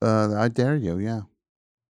 I dare you, yeah.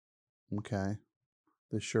 Okay.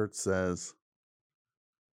 The shirt says,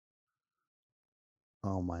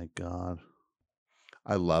 oh my God.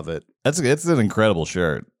 I love it. It's an incredible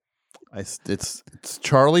shirt. It's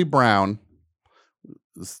Charlie Brown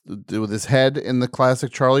with his head in the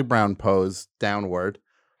classic Charlie Brown pose downward.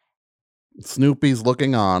 Snoopy's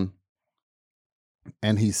looking on,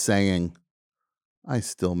 and he's saying,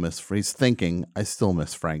 he's thinking, I still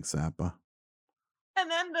miss Frank Zappa. And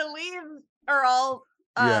then the leaves are all,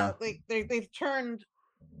 they've turned,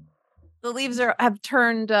 the leaves have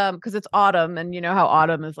turned, because it's autumn, and you know how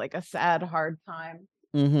autumn is like a sad, hard time.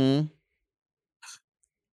 Mm-hmm.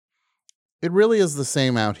 It really is the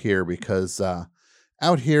same out here because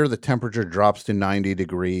out here the temperature drops to 90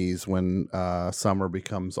 degrees when summer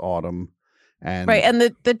becomes autumn. And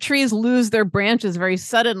the trees lose their branches very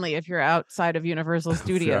suddenly if you're outside of Universal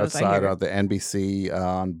Studios. Outside of the NBC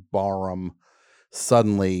on Barham,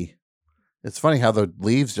 suddenly, it's funny how the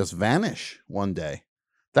leaves just vanish one day.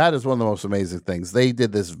 That is one of the most amazing things. They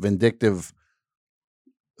did this vindictive,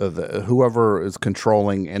 whoever is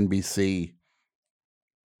controlling NBC,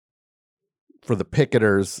 for the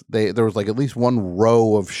picketers, there was like at least one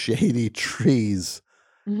row of shady trees,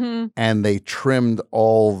 and they trimmed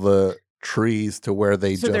all the trees to where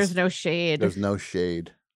there's no shade. There's no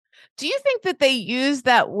shade. Do you think that they use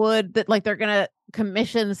that wood that like they're gonna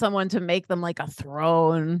commission someone to make them like a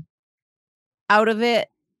throne out of it?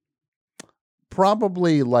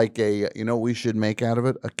 Probably like we should make out of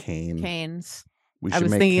it? A cane. Canes. I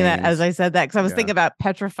was thinking that as I said that because I was thinking about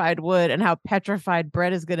petrified wood and how petrified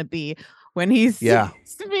Brett is going to be when he sees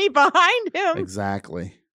me behind him.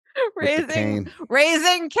 Exactly. Raising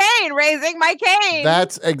my cane.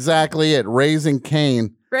 That's exactly it. Raising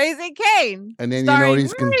Cain. And then you know what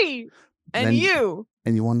he's going to and you.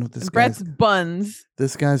 And you wonder what this Brett's buns.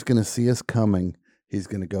 This guy's going to see us coming. He's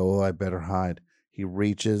going to go, oh, I better hide. He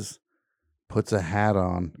reaches, puts a hat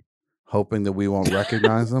on, hoping that we won't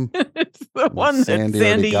recognize him. It's the one Sandy that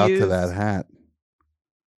already Sandy got used. to that hat.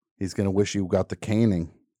 He's going to wish you got the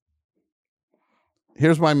caning.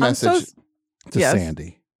 Here's my message to Yes.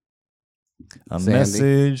 Sandy. A Sandy.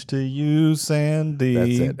 message to you, Sandy.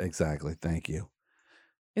 That's it. Exactly. Thank you.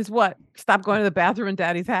 Is what? Stop going to the bathroom in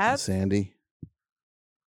Daddy's hat? Sandy.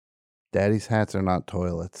 Daddy's hats are not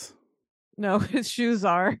toilets. No, his shoes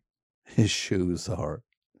are. His shoes are.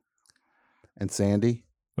 And Sandy?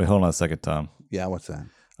 Wait, hold on a second, Tom. Yeah, what's that?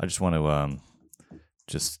 I just want to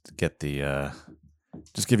just get the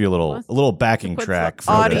just give you a little backing Put track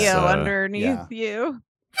some for audio this, underneath yeah. you.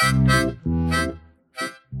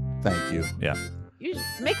 Thank you. Yeah. You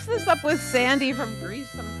should mix this up with Sandy from Grease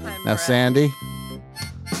sometime. Now, Brett. Sandy,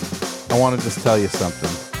 I want to just tell you something.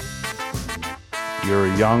 You're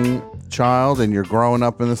a young child and you're growing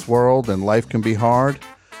up in this world, and life can be hard,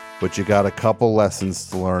 but you got a couple lessons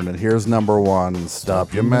to learn. And here's number one: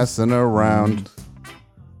 stop your messing around.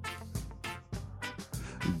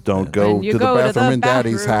 Don't go When you to the go to bathroom the in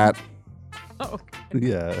Daddy's hat. Oh,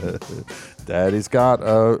 Yeah, Daddy's got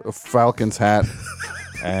a Falcons hat,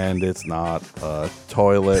 and it's not a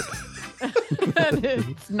toilet. and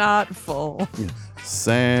it's not full.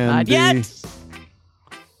 Sandy. Not yet.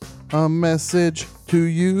 A message to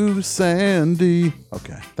you, Sandy.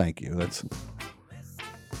 Okay, thank you.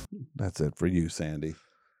 That's it for you, Sandy.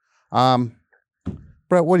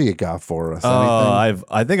 Brett, what do you got for us? Anything?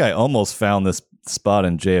 I think I almost found this spot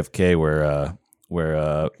in JFK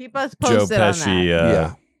where Keep us Joe posted on Pesci that.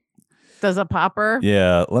 Yeah. Does a popper?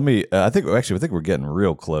 Yeah, let me I think we're getting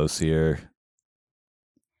real close here.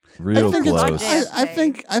 Real I think close.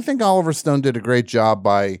 I think Oliver Stone did a great job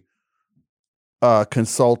by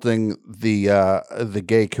consulting the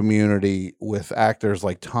gay community with actors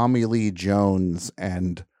like Tommy Lee Jones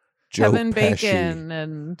and Joe Kevin Pesci. Bacon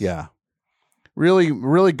and Yeah.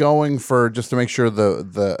 Really going for just to make sure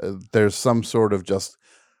there's some sort of just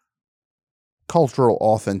cultural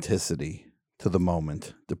authenticity to the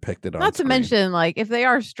moment depicted on not to screen. mention, like, if they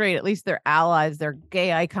are straight, at least they're allies, they're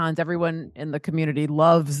gay icons everyone in the community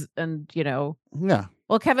loves. And Yeah.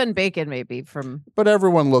 well, Kevin Bacon maybe from But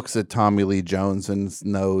everyone looks at Tommy Lee Jones and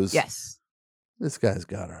knows yes. this guy's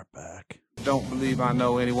got our back. Don't believe I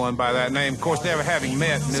know anyone by that name. Of course, never having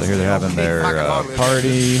met. So here they're having their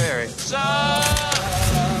party.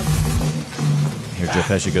 Here Joe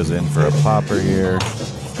Pesci goes in for a popper here.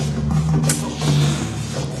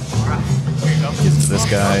 Gives to this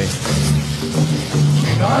guy.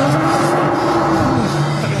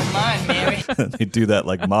 They do that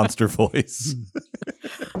like monster voice.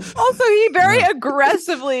 Also, he very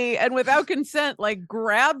aggressively and without consent, like,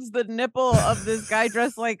 grabs the nipple of this guy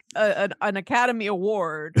dressed like an Academy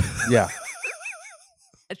Award. Yeah.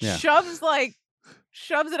 Yeah. Shoves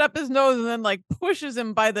it up his nose and then like pushes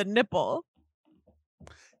him by the nipple.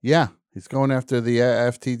 Yeah. He's going after the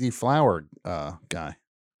FTD flower guy.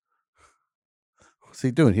 What's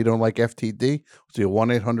he doing? He don't like FTD? Was he a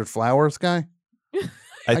 1-800-Flowers guy?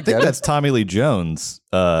 I think that's Tommy Lee Jones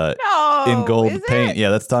No, in gold is paint. it? Yeah,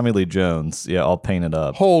 that's Tommy Lee Jones. Yeah, all painted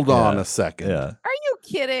up. Hold on a second. Yeah. Are you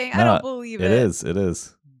kidding? I No, don't believe it. It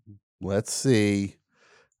is. Let's see.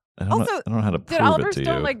 I don't know how to prove Did Oliver it to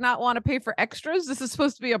Stone you. like not want to pay for extras? This is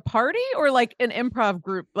supposed to be a party or like an improv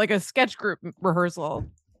group, like a sketch group rehearsal.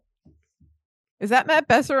 Is that Matt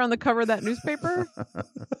Besser on the cover of that newspaper?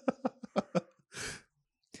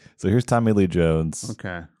 So here's Tommy Lee Jones.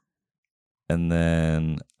 Okay. And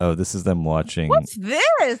then, this is them watching. What's this?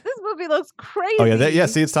 This movie looks crazy. Oh, yeah.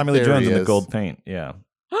 See, it's Tommy Lee There Jones he in the is. gold paint. Yeah.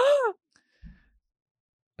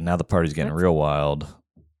 And now the party's getting real wild.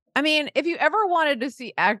 I mean, if you ever wanted to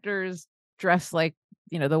see actors dressed like,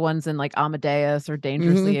 the ones in like Amadeus or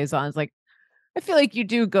Dangerous Mhm. Liaisons, like, I feel like you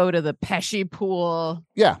do go to the Pesci pool.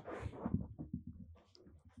 Yeah.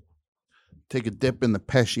 Take a dip in the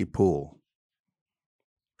Pesci pool.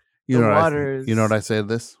 You The know waters. you know what I say to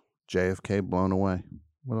this? JFK blown away.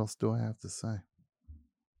 What else do I have to say?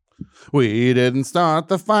 We didn't start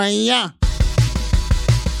the fire.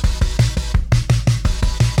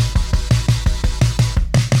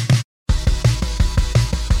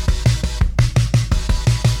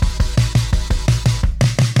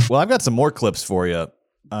 Well, I've got some more clips for you.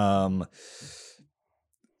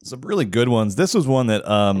 Some really good ones. This was one that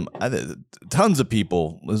tons of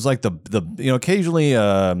people. It was like the occasionally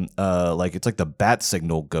like it's like the bat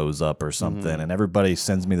signal goes up or something, and everybody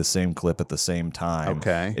sends me the same clip at the same time.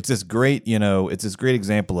 Okay. It's this great it's this great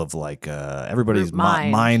example of like everybody's Group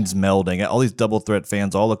mind. minds melding. All these Double Threat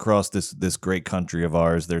fans all across this great country of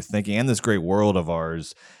ours, they're thinking, and this great world of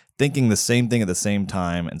ours, thinking the same thing at the same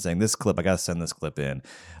time and saying, this clip, I got to send this clip in.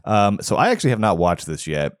 So I actually have not watched this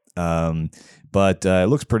yet. But it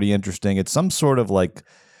looks pretty interesting. It's some sort of like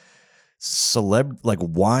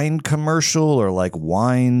wine commercial or like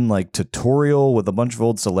wine like tutorial with a bunch of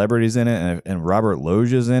old celebrities in it, and Robert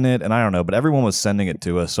Loggia's in it, and I don't know, but everyone was sending it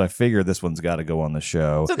to us, so I figured this one's got to go on the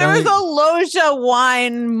show. So there was a Loggia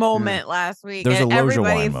wine moment last week, and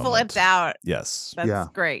everybody flipped out. Yes, that's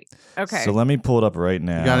great. Okay, so let me pull it up right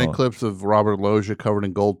now. You got any clips of Robert Loggia covered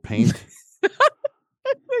in gold paint?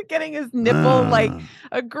 Getting his nipple like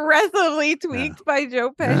aggressively tweaked by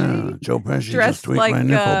Joe Pesci. Joe Pesci just tweaked my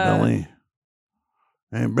nipple, Billy.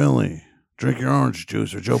 Hey, Billy, drink your orange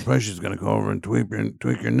juice or Joe Pesci's going to go over and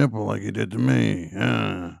tweak your nipple like he did to me.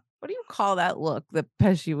 Yeah. What do you call that look that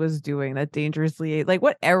Pesci was doing, that dangerously, like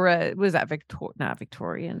what era was that? Not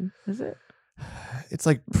Victorian, is it? It's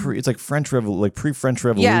like pre-French Revolution,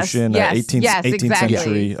 18th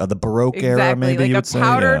century, the Baroque era, maybe you would say. Like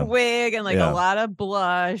a powdered wig and like a lot of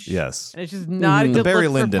blush. Yes. And it's just not a good the Barry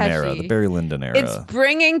look Lyndon for era. Pesci. The Barry Lyndon era. It's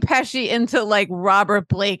bringing Pesci into like Robert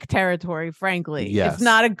Blake territory, frankly. Yes. It's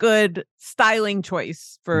not a good styling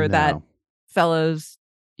choice for that fellow's,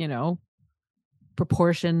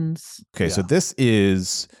 proportions. Okay, so this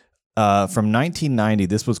is from 1990.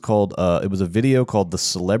 This was called, it was a video called The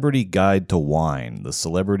Celebrity Guide to Wine. The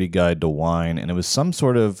Celebrity Guide to Wine. And it was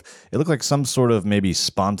it looked like some sort of maybe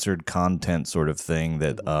sponsored content sort of thing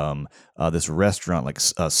that this restaurant, like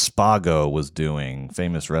Spago, was doing.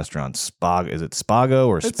 Famous restaurant. Spago. Is it Spago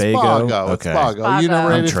or Spago? Spago. Okay. It's Spago. You never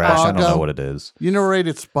rated trash. Spago? I don't know what it is. You never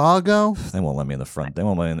rated Spago? They won't let me in the front. They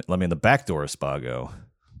won't let me in the back door of Spago.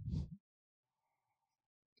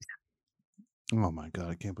 Oh my God,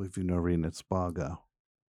 I can't believe you've never eaten at Spago.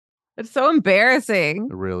 It's so embarrassing.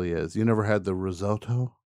 It really is. You never had the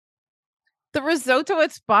risotto? The risotto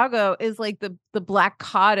at Spago is like the black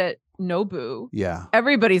cod at Nobu. Yeah.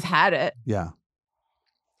 Everybody's had it. Yeah.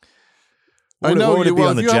 What would it be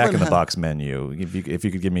on the Jack in the Box menu? If you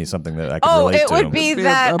could give me something that I could relate to. Oh, it would be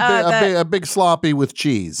that a big sloppy with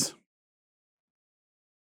cheese.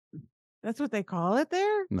 That's what they call it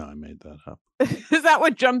there? No, I made that up. Is that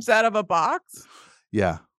what jumps out of a box?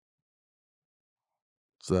 Yeah.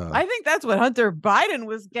 So I think that's what Hunter Biden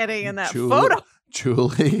was getting in that photo.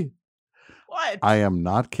 Julie, what? I am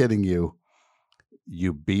not kidding you.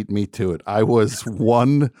 You beat me to it. I was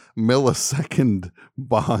 1 millisecond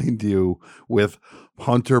behind you with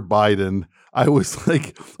Hunter Biden. I was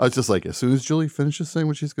just like, as soon as Julie finishes saying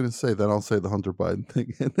what she's going to say, then I'll say the Hunter Biden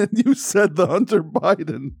thing. And then you said the Hunter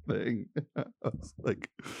Biden thing. I was like,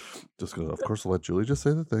 just because, of course, I'll let Julie just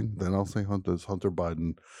say the thing. Then I'll say Hunter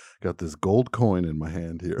Biden. Got this gold coin in my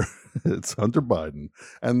hand here. It's Hunter Biden.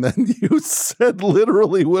 And then you said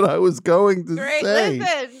literally what I was going to say.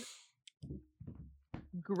 Listen.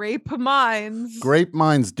 Grape minds. Grape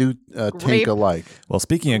minds do tink alike. Well,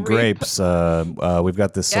 speaking of grapes, we've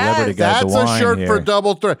got this Celebrity Guide to Wine. That's a shirt here. for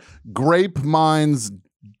Double Threat. Grape minds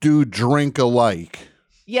do drink alike.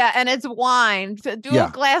 Yeah, and it's wine. So do a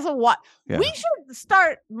glass of wine. Yeah. We should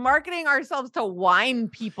start marketing ourselves to wine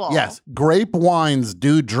people. Yes, grape wines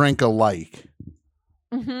do drink alike.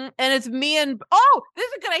 Mm-hmm. And it's me and this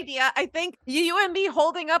is a good idea. I think you and me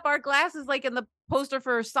holding up our glasses like in the poster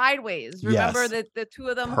for Sideways. Remember the two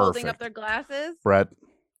of them holding up their glasses? Brett.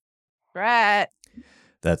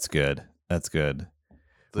 That's good.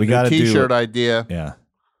 We got a t-shirt idea. Yeah.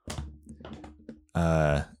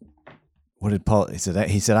 What did Paul? He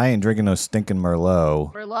said I ain't drinking no stinking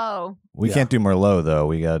Merlot. We can't do Merlot though.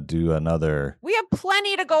 We got to do another. We have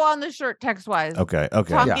plenty to go on the shirt text wise. Okay.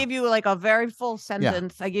 Tom gave you like a very full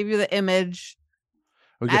sentence. I gave you the image.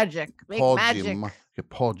 Magic. Make magic. Get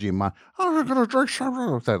Paul Giamatti. I'm gonna drink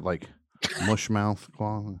something with that like mush mouth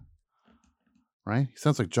claw. Right? He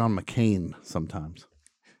sounds like John McCain sometimes.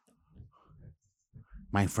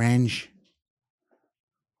 My French.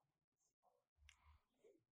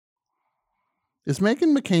 Is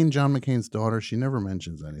Meghan McCain John McCain's daughter? She never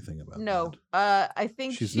mentions anything about that. I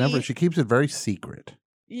think she keeps it very secret.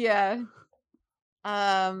 Yeah.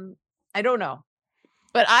 I don't know.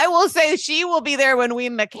 But I will say she will be there when we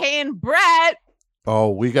McCain Brett. Oh,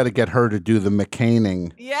 we got to get her to do the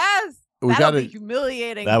McCaining. Yes. That'll be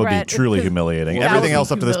humiliating. That would be truly humiliating. Everything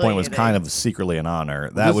else up to this point was kind of secretly an honor.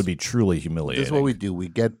 That would be truly humiliating. This is what we do. We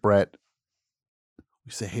get Brett.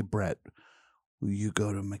 We say, hey, Brett, will you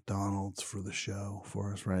go to McDonald's for the show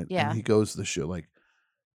for us, right? Yeah. And he goes to the show,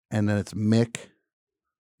 and then it's Mick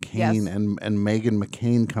Cain and Meghan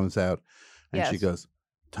McCain comes out, and she goes,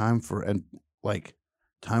 time for a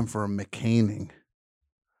McCaining.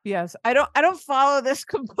 Yes, I don't follow this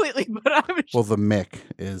completely, but I'm well. The Mick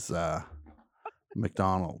is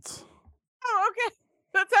McDonald's. Oh, okay.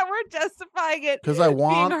 That's how we're justifying it. Because I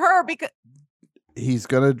want being her because he's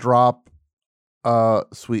gonna drop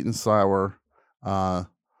sweet and sour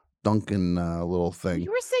Dunkin' little thing.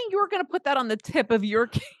 You were saying you were going to put that on the tip of your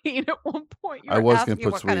cane at one point. I was going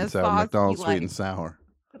to put sweet and sour, McDonald's sweet and sour.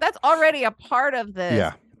 But that's already a part of this.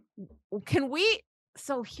 Yeah.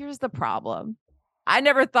 So here's the problem. I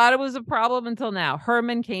never thought it was a problem until now.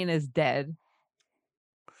 Herman Cain is dead.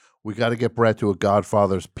 We got to get Brett to a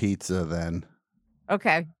Godfather's Pizza then.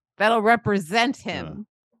 Okay. That'll represent him.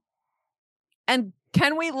 Yeah. And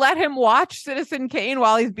can we let him watch Citizen Kane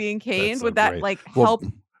while he's being caned? So Would that great. Help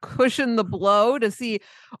cushion the blow to see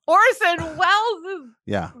Orson Welles'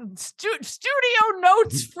 studio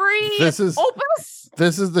notes free opus?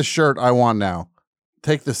 This is the shirt I want now.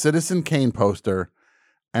 Take the Citizen Kane poster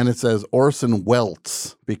and it says Orson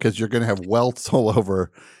Welts because you're going to have welts all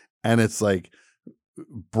over. And it's like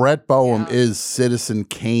Brett Boehm is Citizen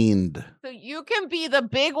Caned. So you can be the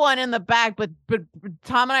big one in the back, but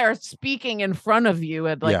Tom and I are speaking in front of you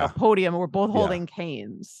at a podium. We're both holding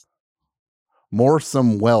canes. More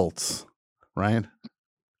some welts, right?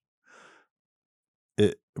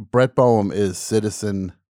 Brett Boehm is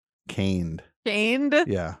Citizen Caned. Caned?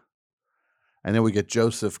 Yeah. And then we get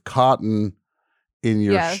Joseph Cotton in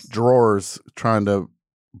your drawers trying to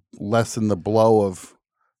lessen the blow of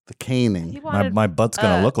the caning. My butt's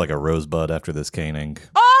going to look like a rosebud after this caning.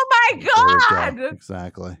 Oh, my God.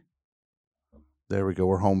 Exactly. There we go.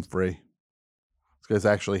 We're home free. This guy's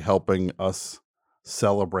actually helping us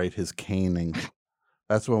celebrate his caning.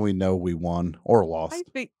 That's when we know we won or lost. I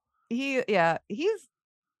think he's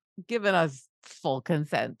given us full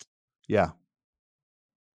consent. Yeah.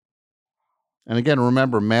 And again,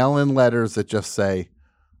 remember, mail-in letters that just say,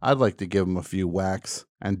 I'd like to give him a few whacks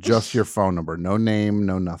and just your phone number. No name,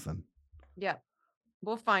 no nothing. Yeah.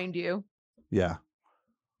 We'll find you. Yeah.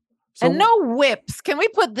 So, and no whips. Can we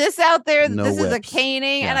put this out there? No this whips. Is a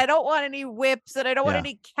caning, and I don't want any whips, and I don't want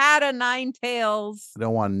any cat o' nine tails. I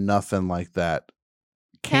don't want nothing like that.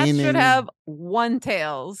 Cats should have one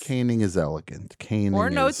tails. Caning is elegant. Caning or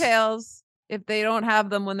no tails if they don't have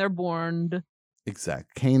them when they're born.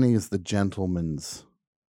 Exactly. Caning is the gentleman's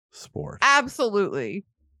sport. Absolutely.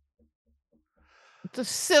 It's a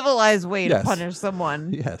civilized way to punish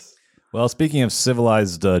someone. Yes. Well, speaking of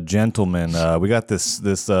civilized gentlemen, we got this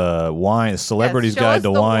wine celebrities guide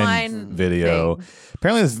to wine video. Thing.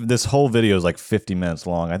 Apparently, this whole video is like 50 minutes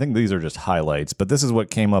long. I think these are just highlights, but this is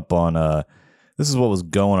what came up on. This is what was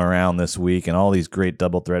going around this week, and all these great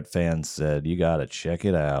Double Threat fans said you got to check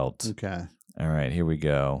it out. Okay. All right, here we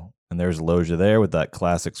go. And there's Loja there with that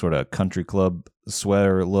classic sort of country club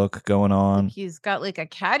sweater look going on. He's got like a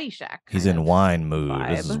Caddyshack. He's in wine mood.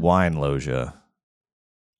 Vibe. This is wine Loja.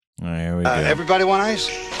 All right, here we go. Everybody want ice?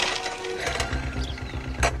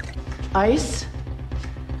 Ice?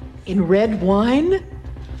 In red wine?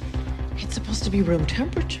 It's supposed to be room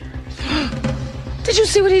temperature. Did you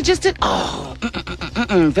see what he just did? Oh,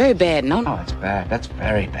 very bad. No, it's bad. That's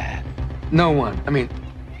very bad. No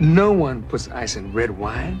one puts ice in red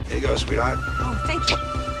wine. Here you go, sweetheart. Oh, thank you.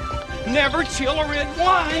 Never chill a red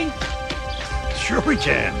wine. Sure we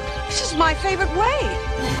can. This is my favorite way.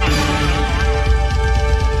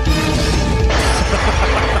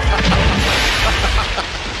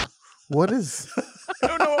 What is... I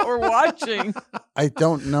don't know what we're watching. I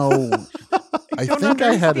don't know. I think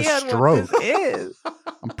I had a stroke.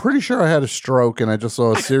 I'm pretty sure I had a stroke and I just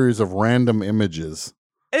saw a series of random images.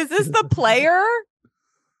 Is this the player?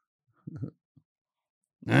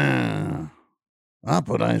 I'll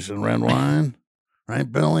put ice in red wine.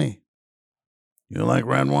 Right, Billy? You like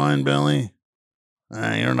red wine, Billy?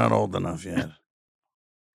 You're not old enough yet.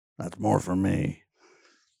 That's more for me.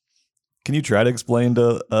 Can you try to explain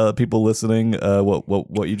to people listening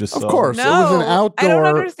what you just saw? Of course. No, it was an outdoor. I don't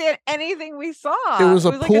understand anything we saw. It was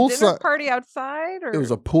a like a dinner party outside? Or? It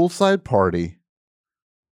was a poolside party.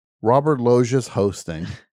 Robert Loja's hosting.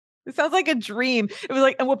 It sounds like a dream. It was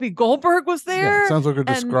like, and Whoopi Goldberg was there. Yeah, it sounds like we're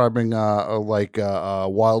describing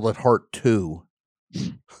Wild at Heart 2.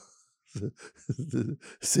 The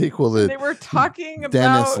sequel that they were talking about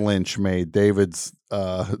Dennis Lynch made, David's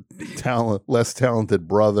less talented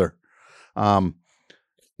brother. No,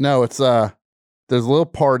 it's there's a little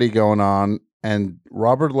party going on, and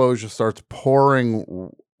Robert Loja starts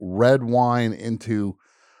pouring red wine into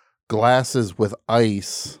glasses with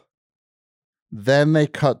ice. Then they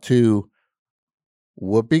cut to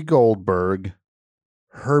Whoopi Goldberg,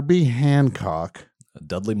 Herbie Hancock,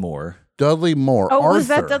 Dudley Moore. Oh, Arthur. Was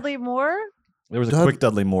that Dudley Moore? There was a quick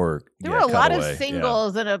Dudley Moore. There were a lot of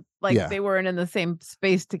singles and they weren't in the same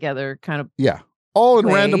space together, kind of. Yeah. All in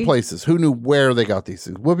random places. Who knew where they got these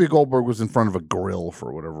things? Whoopi Goldberg was in front of a grill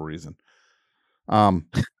for whatever reason.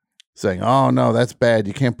 saying, "Oh no, that's bad.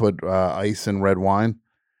 You can't put ice in red wine."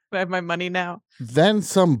 I have my money now. Then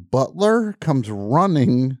some butler comes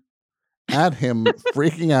running at him,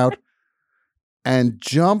 freaking out, and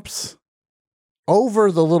jumps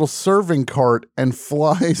over the little serving cart and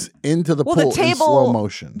flies into the pool in slow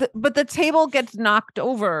motion. But the table gets knocked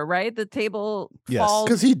over, right? The table falls.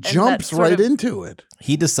 Because he jumps right into it.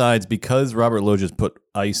 He decides because Robert Loggia's put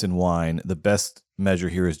ice in wine, the best measure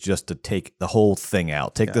here is just to take the whole thing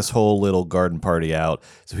out. Take this whole little garden party out.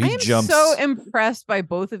 So he jumps. I'm so impressed by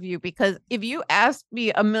both of you because if you asked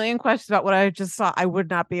me a million questions about what I just saw, I would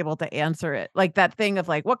not be able to answer it. Like that thing of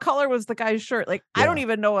like, what color was the guy's shirt? Like, I don't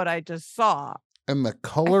even know what I just saw. And the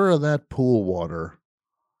color of that pool water,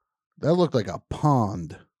 that looked like a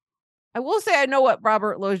pond. I will say I know what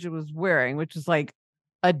Robert Loggia was wearing, which is like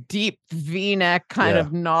a deep V-neck kind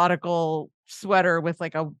of nautical sweater with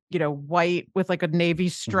like a, white with like a navy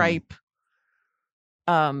stripe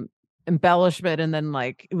embellishment. And then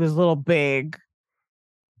like, it was a little big.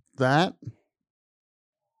 That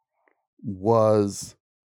was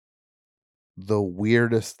the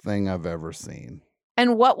weirdest thing I've ever seen.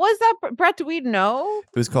 And what was that, Brett? Do we know?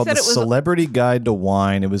 It was called The Celebrity Guide to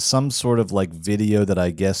Wine. It was some sort of like video that I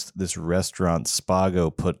guess this restaurant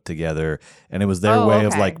Spago put together. And it was their way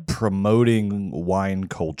of like promoting wine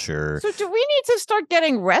culture. So do we need to start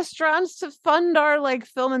getting restaurants to fund our like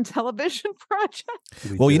film and television project?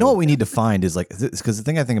 Well, you know what we need to find is like, because the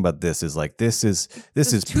thing I think about this is like, this is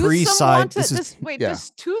pre-side.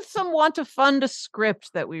 Does Toothsome want to fund a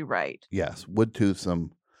script that we write? Yes, would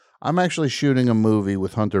Toothsome. I'm actually shooting a movie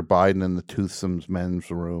with Hunter Biden in the Toothsome's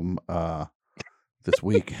men's room this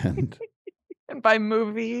weekend. And by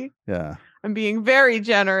movie, I'm being very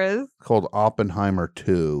generous. Called Oppenheimer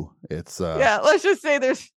 2. It's let's just say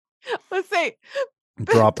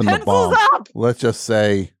dropping the bomb. Up. Let's just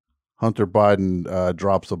say Hunter Biden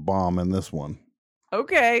drops a bomb in this one.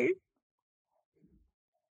 Okay.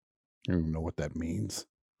 I don't even know what that means.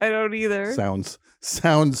 I don't either. Sounds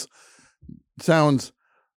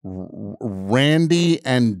randy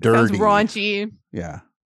and dirty. Sounds raunchy. Yeah.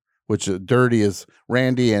 Which dirty is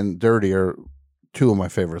Randy and Dirty are two of my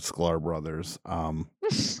favorite Sklar brothers. And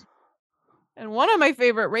one of my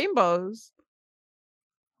favorite Rainbows.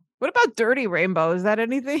 What about Dirty Rainbow? Is that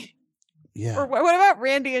anything? Yeah. Or what about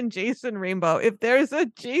Randy and Jason Rainbow? If there's a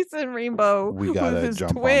Jason Rainbow, we gotta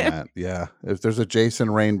jump twin. on that. Yeah. If there's a Jason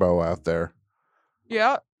Rainbow out there.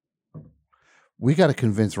 Yeah. We got to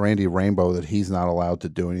convince Randy Rainbow that he's not allowed to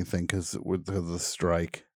do anything because with the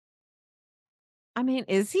strike. I mean,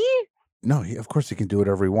 is he? No, of course he can do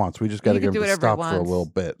whatever he wants. We just got to get him to stop for a little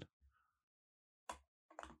bit.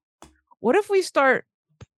 What if we start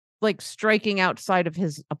like striking outside of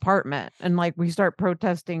his apartment and like we start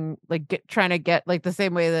protesting, like trying to get like the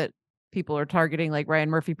same way that people are targeting like Ryan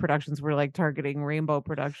Murphy Productions were like targeting Rainbow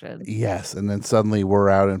Productions. Yes, and then suddenly we're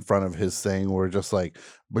out in front of his thing. We're just like,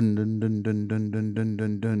 Randy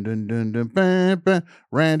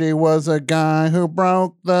was a guy who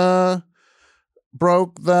broke the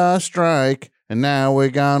strike, and now we're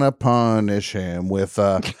gonna punish him with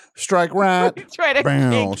a strike rat.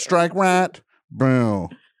 Boom, strike rat. Boom.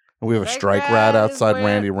 And we have a strike rat outside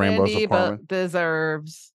Randy Rainbow's apartment.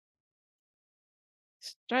 Deserves.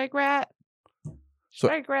 Strike rat.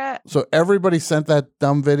 Strike rat. So everybody sent that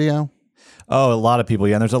dumb video? Oh, a lot of people.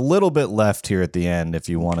 Yeah, and there's a little bit left here at the end if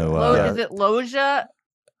you want to. Is it Loggia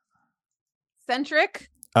centric?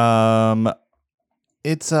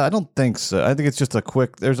 It's I don't think so. I think it's just a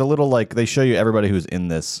quick. There's a little like they show you everybody who's in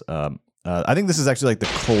this. I think this is actually like the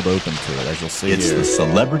cold open to it, as you'll see. It's the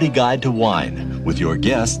Celebrity Guide to Wine with your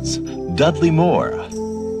guests Dudley Moore,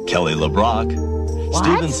 Kelly LeBrock,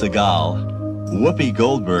 Steven Seagal, Whoopi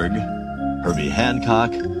Goldberg, Herbie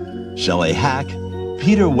Hancock, Shelley Hack,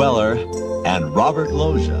 Peter Weller, and Robert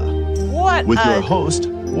Loggia. What? With your host,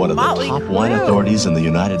 one of the top wine authorities in the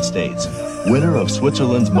United States, winner of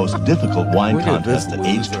Switzerland's most difficult wine contest at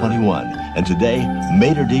age 21, and today,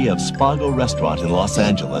 maitre d' of Spago Restaurant in Los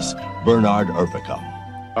Angeles, Bernard Erpicum.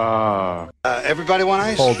 Everybody want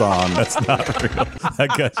ice? Hold on. That's not real. That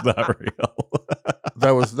guy's not real.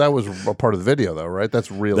 That was a part of the video, though, right? That's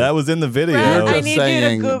real. That was in the video. You're I need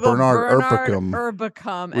saying you to Google Bernard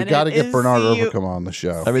Erpicum. We got to get Bernard Erpicum on the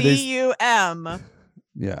show. I mean, C-U-M.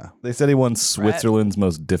 Yeah. They said he won Switzerland's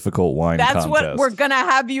most difficult wine contest. That's what we're going to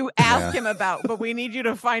have you ask him about, but we need you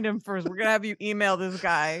to find him first. We're going to have you email this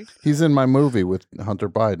guy. He's in my movie with Hunter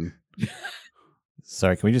Biden.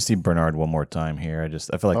 Sorry, can we just see Bernard one more time here?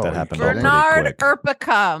 I feel like that happened. Bernard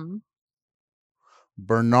Erpicum.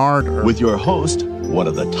 Bernard. With your host, one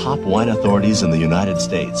of the top wine authorities in the United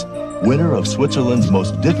States, winner of Switzerland's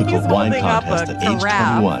most difficult wine contest at age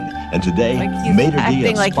 21, and today, maitre d'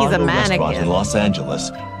 of Spargo Restaurant in Los Angeles,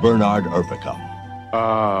 Bernard Erpicum.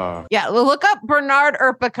 Yeah, look up Bernard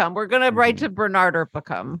Erpicum. We're gonna write to Bernard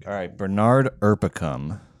Erpicum. All right, Bernard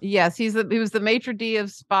Erpicum. Yes, he was the maitre d' of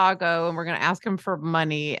Spago, and we're gonna ask him for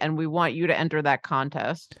money, and we want you to enter that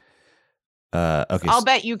contest. Okay, I'll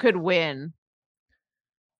bet you could win.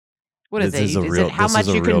 What is it? Is it how much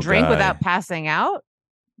you can drink without passing out?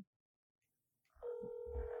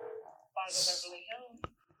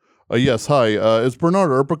 Yes, hi. Is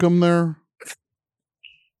Bernard Erpicum there? I'm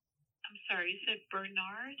sorry, you said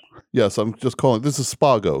Bernard? Yes, I'm just calling. This is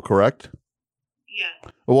Spago, correct?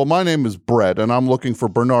 Yes. Well, my name is Brett, and I'm looking for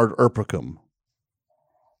Bernard Erpicum.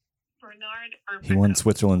 Bernard Erpicum. He won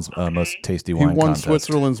Switzerland's most tasty wine contest. He won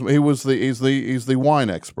Switzerland's. He's the wine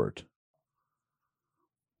expert.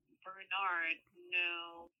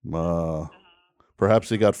 Perhaps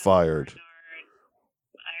he got fired. I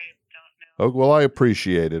don't know. Oh, well, I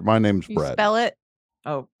appreciate it. My name's You Brett. spell it?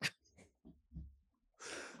 Oh.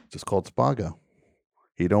 Just called Spago.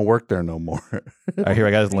 He don't work there no more. All right, here,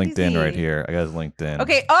 I got his LinkedIn right here.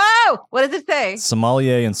 Okay. Oh, what does it say?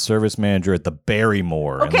 Sommelier and service manager at the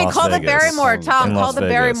Barrymore. Okay, in Las call Vegas. the Barrymore. Tom, call the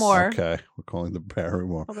Barrymore. Okay, we're calling the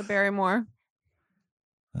Barrymore. Call the Barrymore.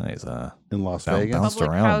 He's in Las Vegas.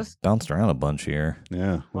 Bounced around a bunch here.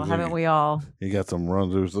 Yeah. Well, haven't we all? You got some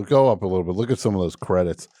runs. Go up a little bit. Look at some of those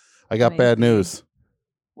credits. I got bad news.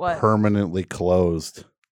 What? Permanently closed.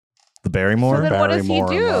 The Barrymore? So then what does he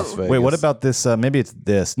Barrymore in do? Las Vegas. Wait, what about this? Maybe it's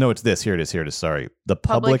this. No, it's this. Here it is. Sorry. The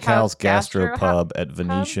Public House Gastropub at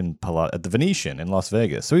Venetian at the Venetian in Las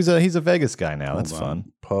Vegas. So he's a Vegas guy now. That's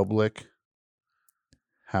fun. Public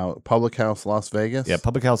House Las Vegas? Yeah,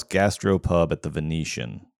 Public House Gastropub at the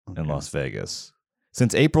Venetian in Las Vegas.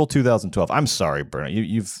 Since April 2012. I'm sorry, Bernard.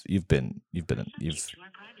 You've put in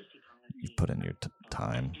your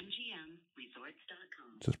time.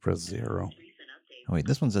 Just press 0. Oh, wait,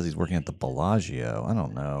 this one says he's working at the Bellagio. I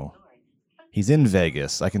don't know. He's in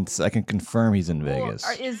Vegas. I can confirm he's in Vegas.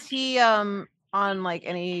 Is he on like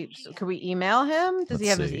any? Could we email him? Does he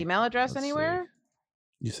have his email address anywhere?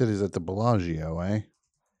 You said he's at the Bellagio, eh?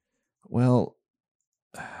 Well,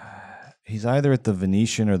 he's either at the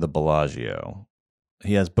Venetian or the Bellagio.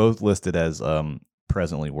 He has both listed as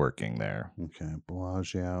presently working there. Okay,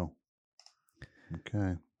 Bellagio.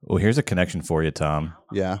 Okay. Well, here's a connection for you, Tom.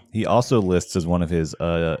 Yeah. He also lists as one of his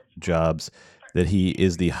jobs that he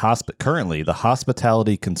is currently the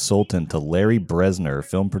hospitality consultant to Larry Bresner,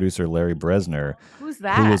 film producer Larry Bresner. Who's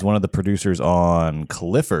that? Who was one of the producers on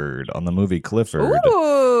Clifford, on the movie Clifford.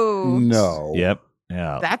 Ooh. No. Yep.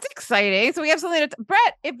 Yeah. That's exciting. So we have something to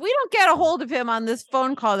Brett, if we don't get a hold of him on this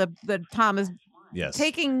phone call that Tom is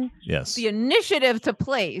taking the initiative to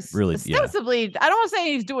place. Really, ostensibly, I don't want to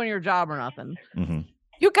say he's doing your job or nothing. Mm-hmm.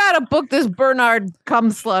 You got to book this Bernard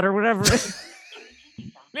Cumslut or whatever his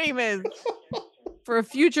name is for a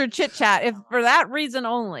future chit chat. If for that reason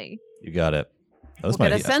only. You got it. We'll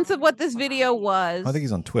get a sense of what this video was. I think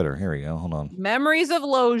he's on Twitter. Here we go. Hold on. Memories of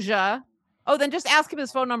Loja. Oh, then just ask him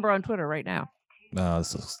his phone number on Twitter right now. No,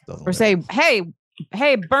 this doesn't. Or say, hey,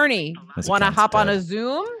 Bernie, want to hop on a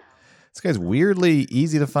Zoom? This guy's weirdly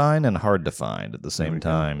easy to find and hard to find at the same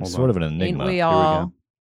time. Sort of an enigma. Ain't we all? Here we go.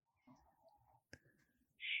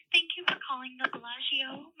 Thank you for calling the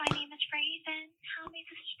Bellagio. My name is Raven. How may I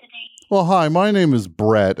assist you today? Well, hi, my name is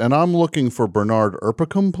Brett, and I'm looking for Bernard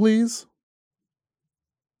Erpicum, please.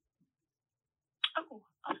 Oh,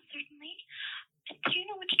 certainly. Do you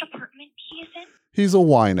know which department he is in? He's a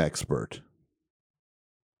wine expert.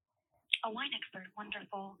 A wine expert.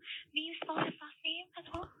 Wonderful. May you spell his last name as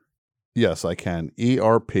well? Yes, I can.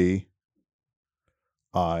 ERPICUM.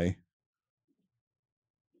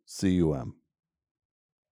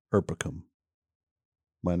 Erpicum.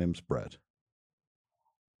 My name's Brett.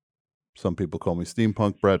 Some people call me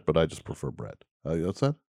Steampunk Brett, but I just prefer Brett. What's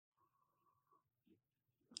that?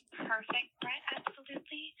 Perfect, Brett.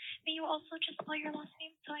 Absolutely. May you also just spell your last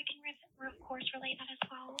name so I can, of course, relate that as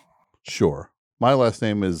well? Sure. My last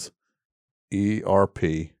name is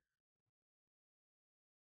ERPULL.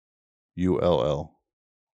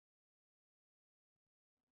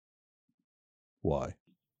 Why? Thank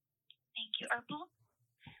you, Erpel.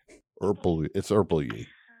 It's Erpel.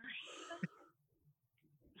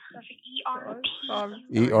 Perfect.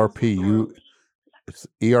 ERPU. It's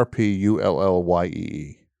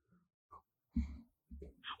ERPULLYEE.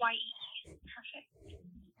 Perfect.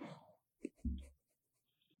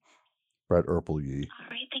 Brett Erpel. All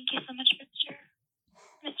right. Thank you so much, Mr.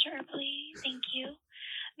 Erpel. Thank you.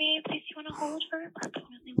 May I place you on a hold for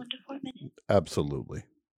approximately 1 to 4 minutes? Absolutely.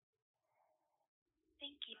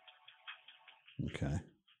 Thank you. Okay.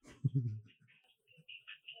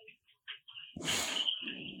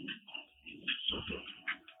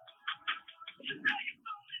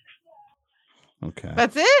 Okay.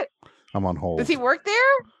 That's it? I'm on hold. Does he work there?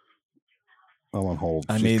 I'm on hold.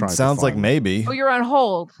 I She's mean, trying to sounds like find- maybe. Oh, you're on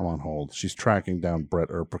hold. I'm on hold. She's tracking down Brett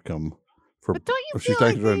Erpicum. But don't you feel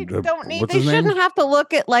like they don't need? They shouldn't have to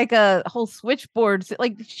look at like a whole switchboard.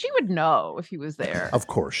 Like she would know if he was there. Of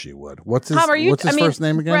course she would. What's his? Tom, are you? What's his first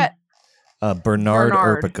name again? Brett, Bernard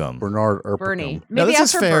Bernard. Erpicum. Bernard Erpicum. Bernie. Now, Maybe this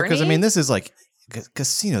is after fair because I Bernie? mean, this is like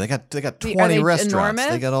casino. They got 20 Are they restaurants. enormous?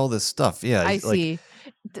 They got all this stuff. Yeah, I like, see.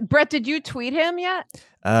 Brett, did you tweet him yet?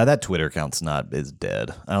 That Twitter account's is dead.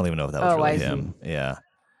 I don't even know if that was Oh, I really see. him. Yeah.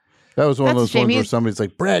 That was one of That's a those shame. ones where He's- somebody's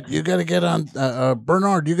like, Brett, you got to get on,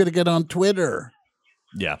 Bernard, you got to get on Twitter.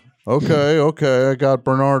 Yeah. Okay. I got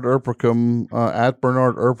Bernard Erpicum, at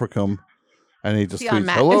Bernard Erpicum. And he just Is he on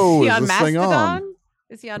tweets, hello, is he is on this thing on? Mastodon?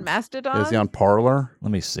 Is he on Mastodon? Is he on Parlor?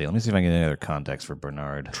 Let me see. Let me see if I can get any other context for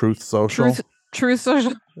Bernard. Truth Social? Truth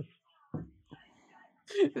Social?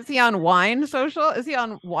 Is he on Wine Social? Is he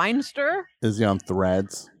on Winester? Is he on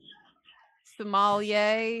Threads?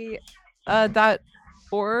 Sommelier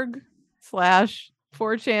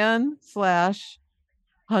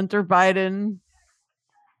 .org/4chan/Hunter Biden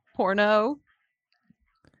porno.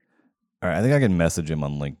 All right. I think I can message him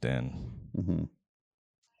on LinkedIn. Mm-hmm.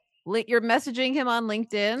 You're messaging him on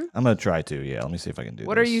LinkedIn. I'm going to try to. Yeah. Let me see if I can do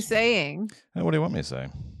What this. are you saying? What do you want me to say?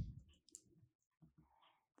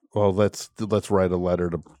 Well, let's write a letter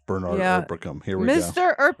to Bernard Yeah. Erpicum. Here we go.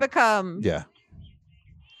 Mr. Erpicum. Yeah.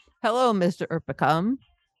 Hello, Mr. Erpicum.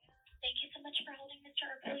 Thank you so much for holding, Mr.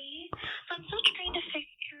 Erpely. So I'm still trying to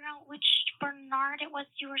figure out which Bernard it was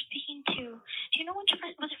you were speaking to. Do you know which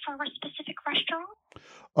was it for a specific restaurant?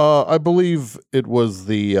 I believe it was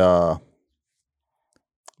the,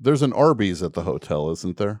 there's an Arby's at the hotel,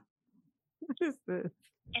 isn't there? What is this?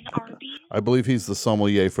 An Arby's? I believe he's the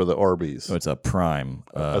sommelier for the Arby's. So it's a Prime.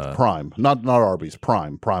 It's Prime. Not Arby's.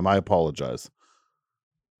 Prime. I apologize.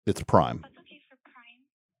 It's Prime.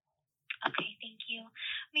 Okay, thank you.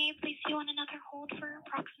 May I place you on another hold for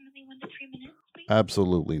approximately 1 to 3 minutes, please?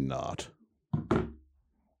 Absolutely not.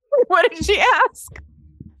 What did she ask?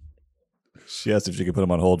 She asked if she could put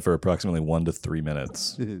him on hold for approximately 1 to 3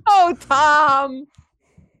 minutes. Oh, Tom.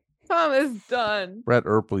 Tom is done. Brett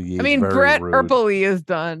Erpely. I mean, Brett Erpely is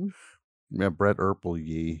done. Yeah, Brett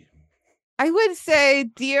Erpely. I would say,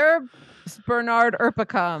 dear Bernard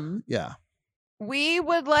Erpicum. Yeah. We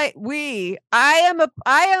would like I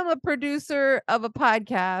am a producer of a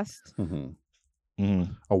podcast.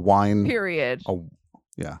 A wine Period.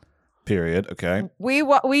 Yeah. Period. Okay.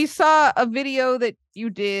 We saw a video that you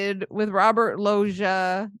did with Robert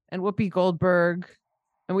Loggia and Whoopi Goldberg,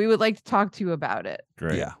 and we would like to talk to you about it.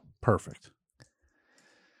 Great. Yeah. Perfect.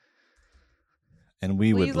 And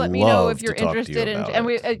we Please would let me know if love you're to talk to you interested in about and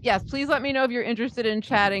we it. yes, please let me know if you're interested in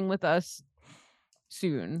chatting with us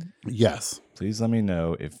soon. Yes. Please let me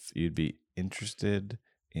know if you'd be interested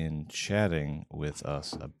in chatting with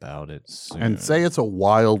us about it soon. And say it's a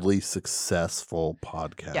wildly successful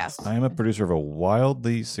podcast. Yes. I am a producer of a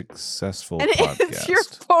wildly successful And podcast. is your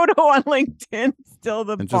photo on LinkedIn still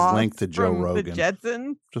the And just boss link to Joe from Rogan. The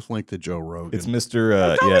Jetsons? Just link to Joe Rogan. It's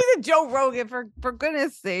Mr. Tell me the Joe Rogan for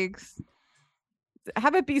goodness sakes.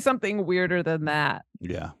 Have it be something weirder than that.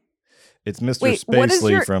 Yeah. It's Mr. Wait, what is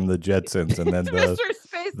Spacely your- from the Jetsons, and then It's the Mr.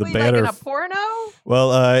 Spacely the like banner. in a porno?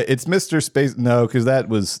 Well, it's Mr. Space. No, because that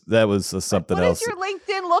was something What else. is your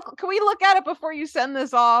LinkedIn look? Can we look at it before you send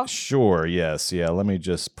this off? Sure. Yes. Yeah. Let me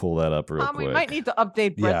just pull that up real Tom, quick. we might need to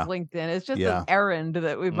update Brett's Yeah. LinkedIn. It's just Yeah. an errand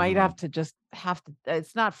that we might have to.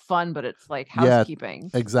 It's not fun, but it's like Yeah,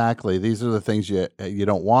 housekeeping. exactly. These are the things you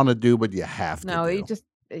don't want to do, but you have to No, do. you just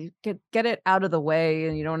get it out of the way,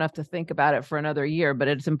 and you don't have to think about it for another year. But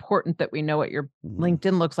it's important that we know what your Mm-hmm.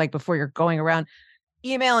 LinkedIn looks like before you're going around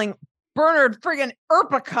emailing Bernard friggin'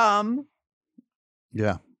 Erpicum.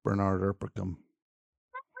 Yeah. Bernard Erpicum.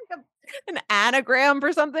 An anagram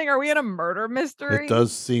for something? Are we in a murder mystery? It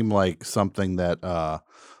does seem like something that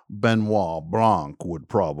Benoit Blanc would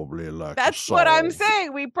probably like. That's to what I'm solve.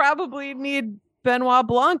 saying. We probably need Benoit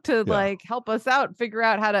Blanc to like help us out, figure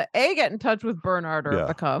out how to get in touch with Bernard Yeah.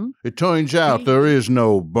 Erpicum. It turns out there is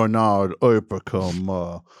no Bernard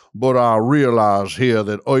Erpicum, but I realize here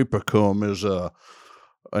that Erpicum is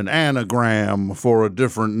an anagram for a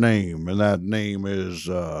different name, and that name is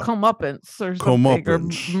Comeuppance or something, or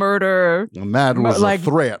Comeuppance. murder. And that was like- a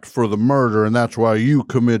threat for the murder, and that's why you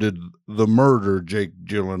committed the murder, Jake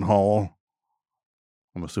Gyllenhaal.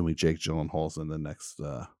 I'm assuming Jake Gyllenhaal's in the next.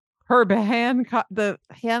 Herb Hancock. The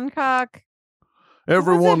Hancock.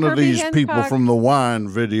 Every one of these people from the wine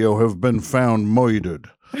video have been found murdered.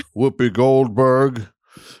 Whoopi Goldberg,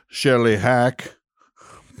 Shelley Hack,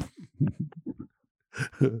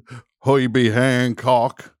 Herbie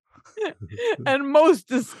Hancock. And most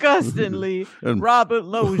disgustingly, Robert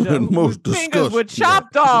Loggia, and most whose fingers were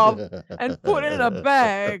chopped off and put in a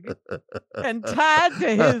bag and tied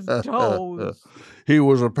to his toes. He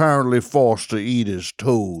was apparently forced to eat his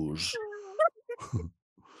toes.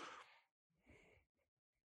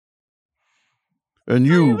 And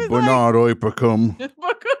you, Bernard Oipacum.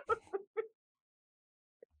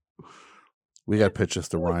 We got pitches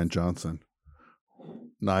to Rian Johnson.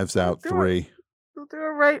 Knives Out 3. He'll do it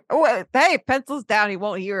right. Oh, wait. Hey, pencils down. He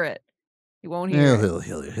won't hear it. He won't hear it.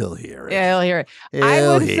 He'll hear it. Yeah, he'll hear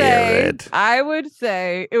it. I would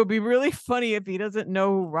say it would be really funny if he doesn't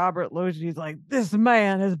know Robert Loggia. He's like, this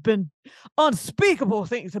man has been unspeakable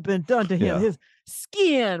things have been done to him. Yeah. His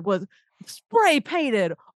skin was spray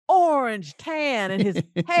painted orange tan, and his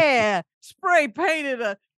hair spray painted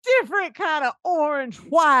a different kind of orange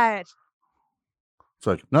white. It's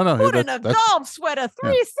like, no. Put in a dog sweater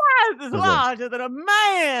 3 sizes larger than a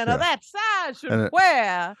man of that size should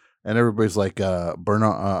wear. And everybody's like,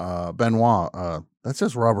 Benoit, that's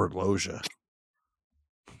just Robert Loggia.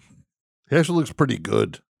 He actually looks pretty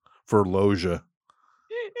good for Loggia.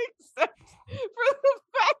 Except for the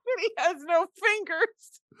fact that he has no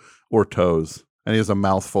fingers. Or toes. And he has a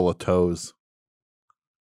mouthful of toes.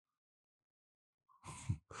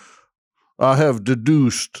 I have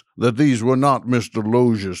deduced that these were not Mr.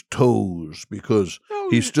 Loggia's toes because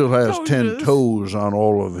he still has 10 toes on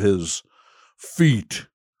all of his feet.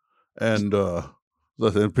 And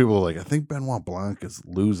people are like, I think Benoit Blanc is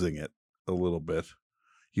losing it a little bit.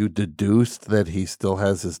 You deduced that he still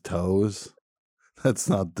has his toes? That's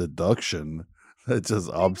not deduction. That's just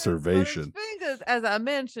observation. His fingers, as I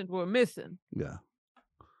mentioned, were missing. Yeah.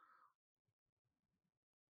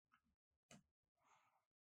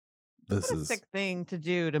 This is a sick thing to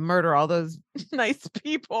do, to murder all those nice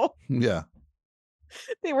people. Yeah.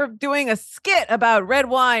 They were doing a skit about red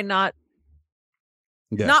wine, not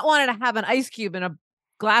wanting to have an ice cube in a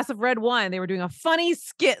glass of red wine. They were doing a funny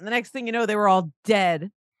skit, and the next thing you know, they were all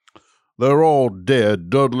dead. They're all dead.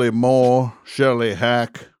 Dudley Moore, Shelley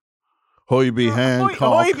Hack, Herbie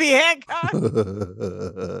Hancock. Herbie Hancock.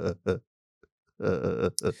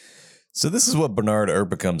 So this is what Bernard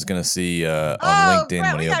Oipacum's going to see on LinkedIn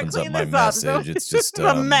when he opens up my message. It's just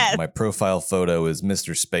my profile photo is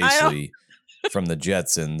Mr. Spacely from the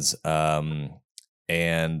Jetsons,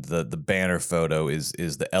 and the banner photo is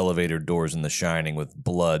the elevator doors in The Shining with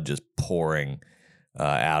blood just pouring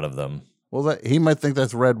out of them. Well, he might think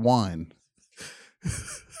that's red wine.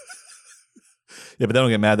 Yeah, but they don't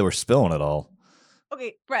get mad that we're spilling it all.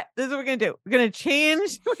 Okay, Brett, this is what we're going to do. We're going to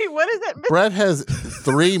change. Wait, what is it? Brett has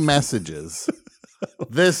 3 messages.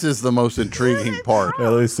 This is the most intriguing part. Yeah,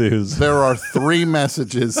 let me see who's... There are 3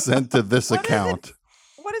 messages sent to this account.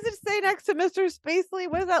 What does it say next to Mr. Spacely?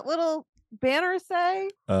 What does that little banner say?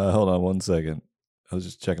 Hold on 1 second. I was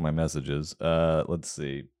just checking my messages. Let's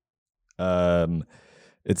see.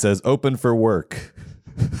 It says open for work.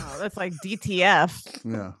 Oh, that's like DTF.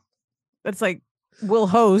 Yeah. That's like will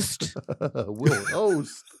host. Will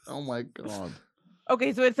host. Oh my God.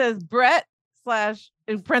 Okay, so it says Brett /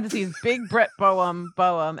 in parentheses big Brett Boehm,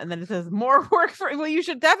 and then it says more work for. Well, you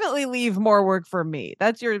should definitely leave more work for me.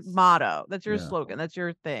 That's your motto. That's your slogan. That's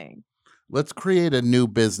your thing. Let's create a new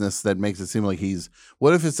business that makes it seem like he's.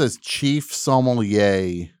 What if it says Chief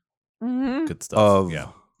Sommelier? Mm-hmm. Good stuff.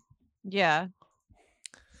 Yeah.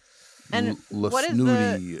 And what is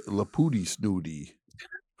La Pooty Snooty?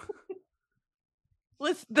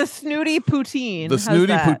 The Snooty Poutine. The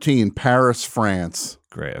Snooty Poutine, Paris, France.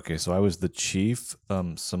 Great. Okay, so I was the chief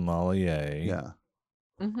sommelier. Yeah.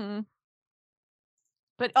 Mm-hmm.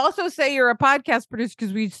 But also say you're a podcast producer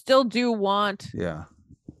because we still do want. Yeah.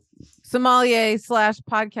 Sommelier /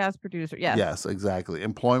 podcast producer. Yes. Yes, exactly.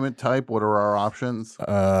 Employment type. What are our options?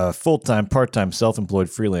 Full-time, part-time, self-employed,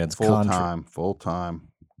 freelance, full-time.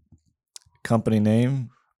 Company name?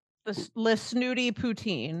 Le Snooty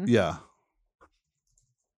Poutine. Yeah.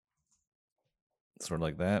 Sort of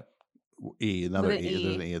like that. Another E.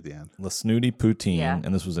 There's an E at the end. Le Snooty Poutine,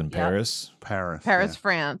 and this was in Paris. Paris,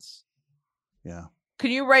 France. Yeah. Can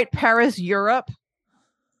you write Paris, Europe?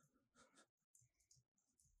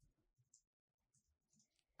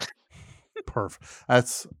 Perfect.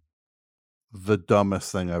 That's the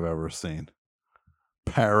dumbest thing I've ever seen.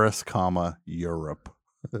 Paris, Europe.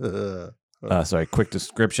 Sorry, quick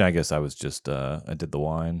description. I guess I was just I did the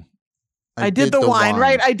wine. I did the wine,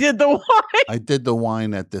 right? I did the wine. I did the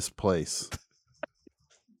wine at this place.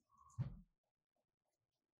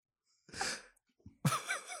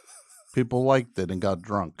 People liked it and got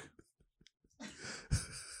drunk.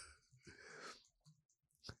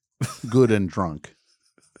 Good and drunk.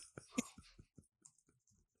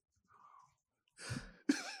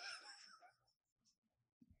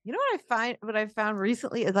 You know what I found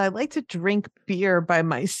recently is I like to drink beer by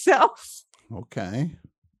myself. Okay.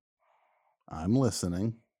 I'm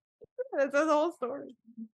listening. That's the whole story.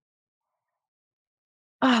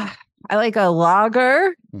 I like a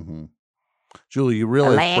lager. Mm-hmm. Julie, you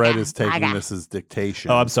realize Brett is taking this as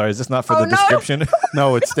dictation. Oh, I'm sorry. Is this not for the description?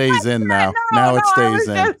 No, it stays in now. Now it stays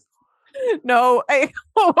in.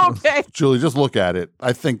 Okay. Julie, just look at it.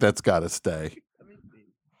 I think that's got to stay.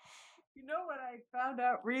 You know what I found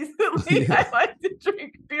out recently? I like to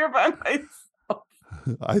drink beer by myself.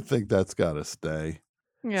 I think that's got to stay.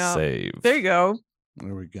 Yeah. Save. There you go.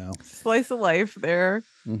 There we go. Slice of life there.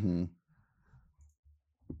 Mm-hmm.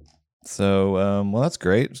 So, well, that's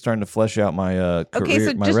great. Starting to flesh out my career, okay,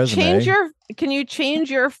 so my just resume. Can you change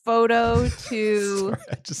your photo to? Sorry,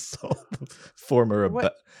 I just saw the former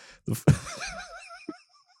What?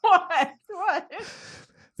 What?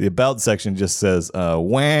 The about section just says,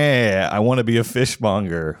 "Wah! I want to be a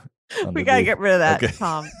fishmonger." We gotta get rid of that, Okay.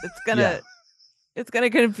 Tom. It's gonna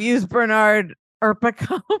confuse Bernard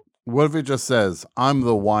Erpacom. What if it just says, I'm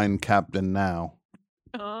the wine captain now?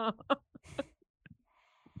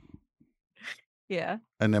 Yeah.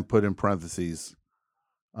 And then put in parentheses,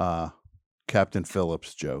 Captain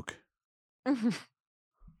Phillips joke. All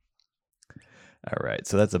right,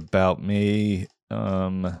 so that's about me.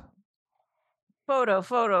 Photo.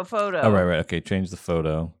 Oh, right. Okay, change the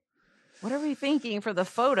photo. What are we thinking for the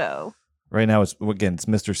photo? Right now, it's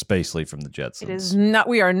Mr. Spacely from the Jetsons. It is not.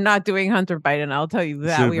 We are not doing Hunter Biden. I'll tell you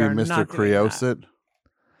that. Should we it are be Mr. not doing that. Creosit?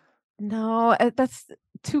 No, that's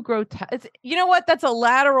too grotesque. You know what? That's a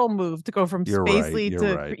lateral move to go from You're Spacely right, to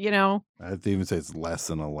you're right. you know. I have to even say it's less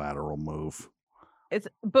than a lateral move.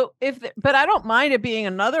 But I don't mind it being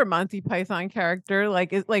another Monty Python character,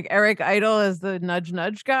 like Eric Idle as the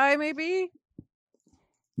nudge guy, maybe.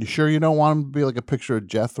 You sure you don't want him to be like a picture of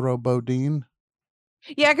Jethro Bodine?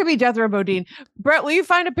 Yeah, it could be Jethro Bodine. Brett, will you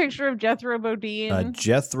find a picture of Jethro Bodine?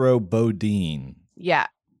 Jethro Bodine. Yeah,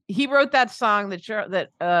 he wrote that song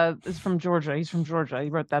that is from Georgia. He's from Georgia. He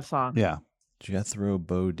wrote that song. Yeah, Jethro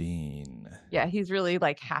Bodine. Yeah, he's really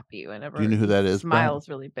like happy whenever. Do you know who that is? Smiles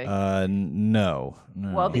really big. No.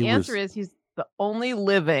 Well, the answer is he's the only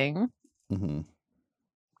living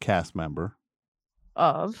cast member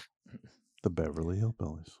of the Beverly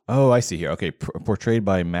Hillbillies. Oh, I see here. Okay, portrayed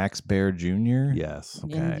by Max Baer Jr. Yes.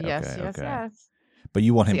 Okay. Yes. But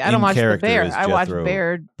you want him See, I don't in watch character the Bear. as I watch Jethro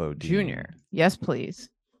Bear Bodine. Jr. Yes, please.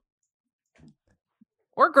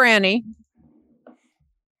 Or Granny.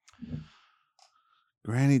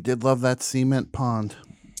 Granny did love that cement pond.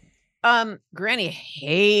 Granny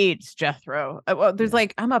hates Jethro. Well, there's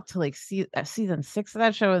I'm up to season 6 of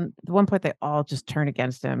that show, and at one point they all just turn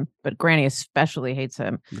against him. But Granny especially hates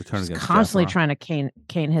him. They turn She's against constantly Jethro. trying to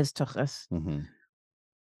cane his tuchus. Mm-hmm.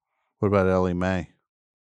 What about Ellie Mae?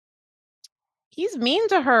 He's mean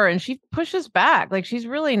to her, and she pushes back. Like, she's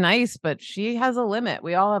really nice, but she has a limit.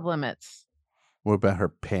 We all have limits. What about her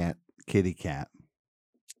pet kitty cat?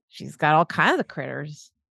 She's got all kinds of critters.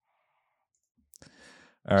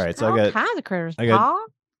 All right, so all I got kinds of critters. I got Paw?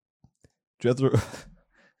 Jethro.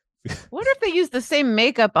 What if they use the same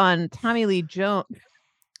makeup on Tommy Lee Jones?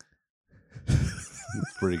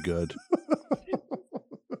 It's pretty good.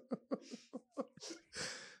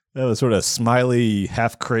 That was sort of smiley,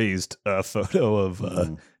 half crazed photo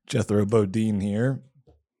of Jethro Bodine here.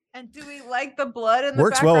 And do we like the blood in the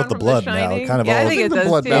Works well with the background blood from The now. Shining? Kind of Yeah, all I think it does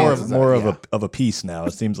blood too. balances more out, of a piece now.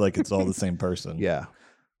 It seems like it's all the same person. Yeah.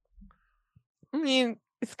 I mean,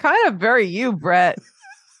 it's kind of very you, Brett.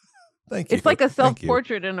 Thank you. It's like a Thank you.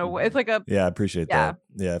 self-portrait in a way. It's like a Yeah, I appreciate that.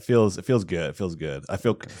 Yeah, it feels good. It feels good. Let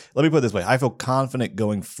me put it this way. I feel confident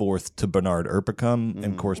going forth to Bernard Erpacom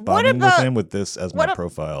and corresponding with him with this as my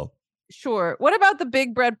profile. Sure. What about the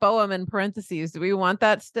big Brett Boehm in parentheses? Do we want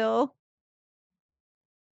that still?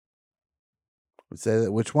 Say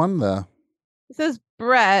that. Which one? It says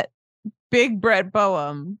Brett, big Brett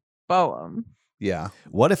Boehm. Yeah.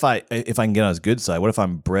 What if I can get on his good side? What if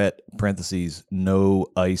I'm Brett parentheses no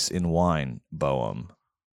ice in wine Boehm?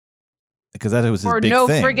 Because that was his big no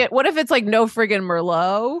thing. friggin'. What if it's like no friggin'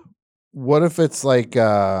 Merlot? What if it's like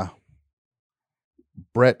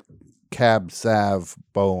Brett Cab Sav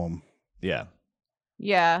Boehm? Yeah.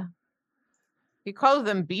 Yeah. He calls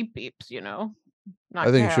them beep beeps, you know. Not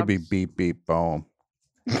I think it should be cabs. Beep Beep Boehm.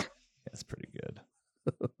 That's pretty good.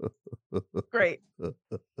 Great.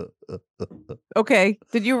 Okay.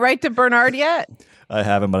 Did you write to Bernard yet? I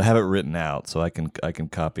haven't, but I have it written out, so I can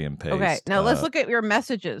copy and paste. Okay. Now let's look at your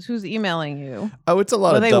messages. Who's emailing you? Oh, it's a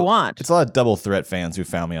lot what of they want. It's a lot of Double Threat fans who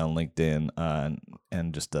found me on LinkedIn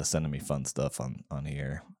and just sending me fun stuff on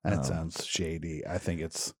here. That sounds shady. I think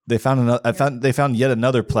it's they found yet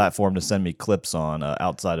another platform to send me clips on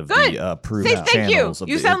outside of good. the approved channels. Thank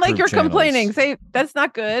you. You sound like you're complaining. Say that's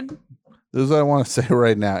not good. This is what I want to say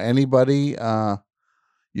right now. Anybody,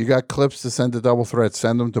 you got clips to send to Double Threat,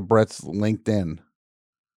 send them to Brett's LinkedIn.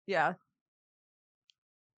 Yeah.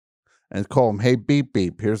 And call him, hey, beep,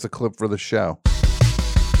 beep. Here's a clip for the show.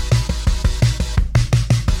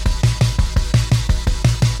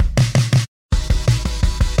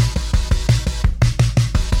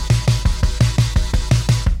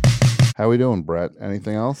 How we doing, Brett?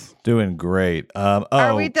 Anything else? Doing great.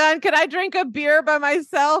 Are we done? Can I drink a beer by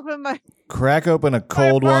myself? Crack open a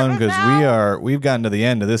cold one because we've gotten to the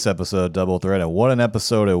end of this episode, Double Threat, and what an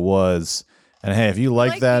episode it was. And hey, if you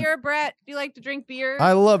like that, beer, Brett? Do you like to drink beer?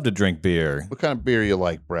 I love to drink beer. What kind of beer you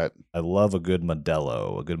like, Brett? I love a good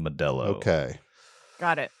Modelo. Okay.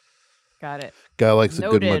 Got it. Guy likes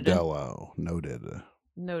Noted. a good Modelo.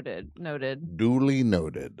 Noted. Duly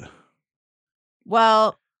noted.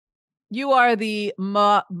 Well, you are the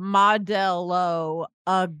Modelo,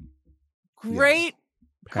 a great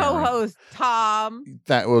co-host, Tom.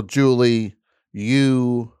 Julie,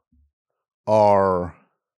 you are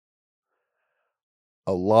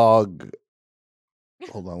a log.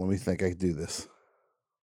 Hold on, let me think. I can do this.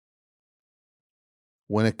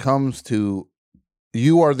 When it comes to,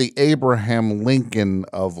 you are the Abraham Lincoln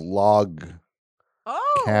of loggers.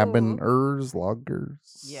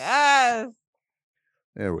 Yes.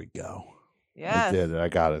 There we go. Yes. I did it. I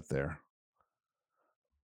got it there.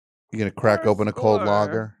 You gonna crack open a cold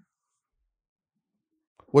lager?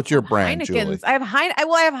 What's your brand, Heineken's. Julie? I have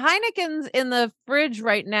Heineken's in the fridge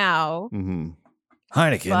right now. Mm-hmm.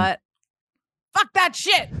 Heineken. But fuck that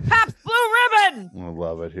shit. Pabst Blue Ribbon. I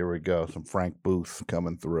love it. Here we go. Some Frank Booth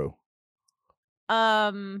coming through.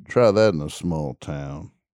 Try that in a small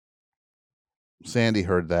town. Sandy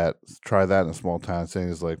heard that. Try that in a small town.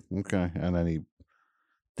 Sandy's like, okay, and then he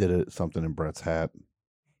did something in Brett's hat.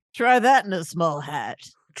 Try that in a small hat.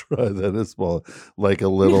 Try that in a small, like a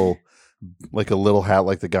little hat,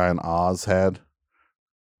 like the guy in Oz had.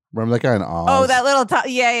 Remember that guy in Oz? Oh, that little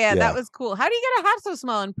yeah, that was cool. How do you get a hat so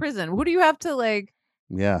small in prison? Who do you have to like?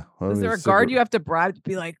 Yeah, is there a guard you have to bribe to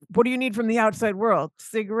be like, what do you need from the outside world?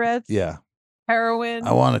 Cigarettes? Yeah. Heroin?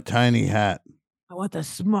 I want a tiny hat. I want the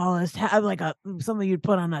smallest hat, like something you'd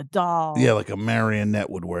put on a doll. Yeah, like a marionette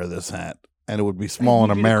would wear this hat, and it would be small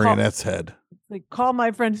on a marionette's head. Like, call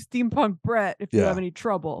my friend Steampunk Brett if you have any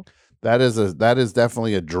trouble. That is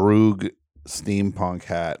definitely a Droog steampunk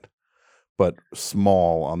hat, but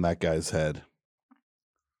small on that guy's head.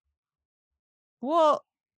 Well,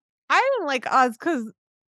 I didn't like Oz because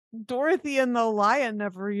Dorothy and the lion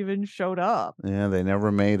never even showed up. Yeah, they never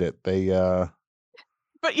made it. They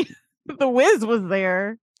But the Wiz was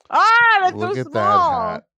there. That's look so at small.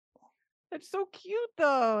 that hat. It's so cute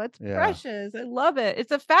though. It's precious. I love it.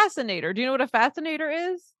 It's a fascinator. Do you know what a fascinator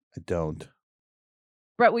is? I don't.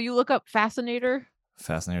 Brett, will you look up fascinator?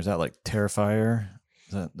 Fascinator, is that like Terrifier?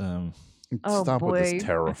 Is that Oh Stop boy. with this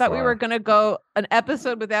Terrifier. I thought we were gonna go an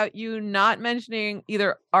episode without you not mentioning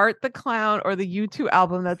either Art the Clown or the U2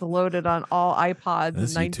 album that's loaded on all iPods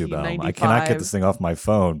this in YouTube 1995. album? I cannot get this thing off my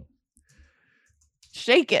phone.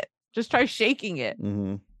 Shake it. Just try shaking it.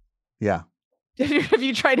 Mm-hmm. Yeah. Have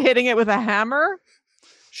you tried hitting it with a hammer?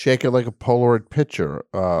 Shake it like a Polaroid picture.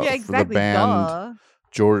 Yeah, exactly. For the band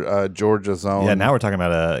Georgia's Own. Yeah, now we're talking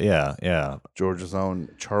about Georgia's Own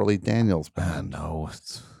Charlie Daniels band. No.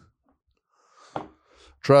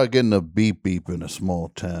 Try getting a beep beep in a small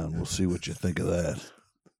town. We'll see what you think of that.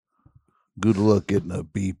 Good luck getting a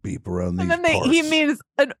beep beep around these parts. He means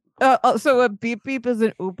so a beep beep is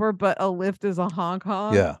an Uber, but a Lyft is a honk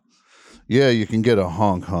honk. Yeah, you can get a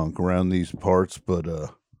honk honk around these parts, but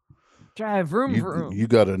drive vroom vroom. You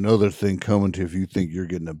got another thing coming to if you think you're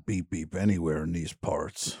getting a beep beep anywhere in these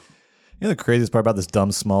parts. You know the craziest part about this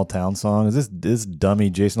dumb small town song is this dummy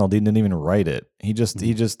Jason Aldean didn't even write it. He just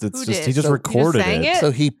recorded it.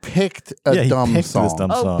 So he picked a dumb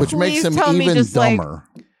song, which makes him even dumber.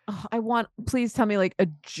 Please tell me like a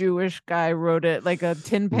Jewish guy wrote it, like a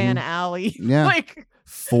Tin Pan Alley. Yeah. like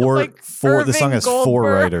four this song has Goldberg four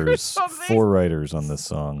writers. 4 writers on this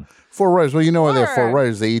song. 4 writers. Well, you know why there are 4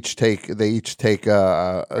 writers. They each take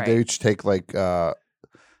like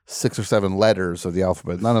 6 or 7 letters of the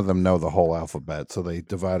alphabet. None of them know the whole alphabet, so they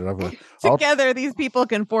divide it up. Together, these people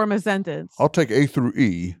can form a sentence. I'll take A through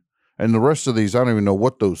E, and the rest of these, I don't even know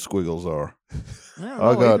what those squiggles are.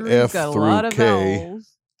 I got F through K.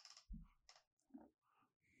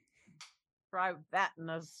 Try that in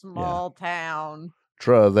a small town.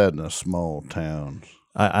 Try that in a small town.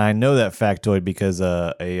 I know that factoid because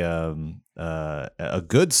a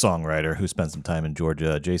good songwriter who spent some time in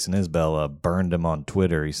Georgia, Jason Isbell, burned him on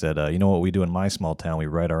Twitter. He said, "You know what we do in my small town? We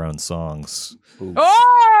write our own songs." Ooh.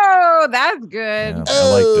 Oh, that's good. Yeah, I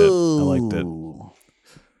liked it.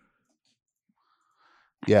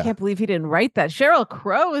 Yeah. I can't believe he didn't write that. Sheryl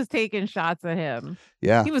Crow was taking shots at him.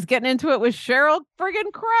 Yeah. He was getting into it with Sheryl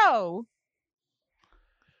friggin' Crow.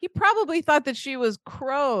 He probably thought that she was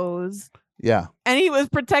crows. Yeah. And he was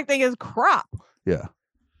protecting his crop. Yeah.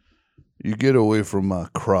 You get away from my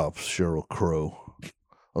crops, Sheryl Crow.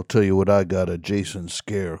 I'll tell you what I got, a Jason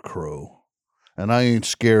Scarecrow. And I ain't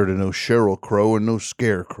scared of no Sheryl Crow and no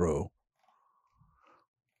Scarecrow.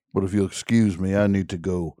 But if you'll excuse me, I need to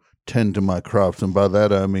go tend to my crops. And by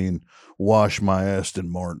that, I mean wash my Aston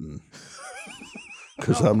Martin.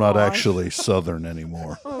 Because I'm not actually Southern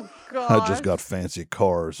anymore. Oh, God. I just got fancy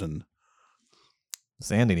cars and...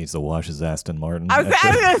 Sandy needs to wash his Aston Martin. I was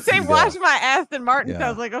going to say, wash my Aston Martin Yeah.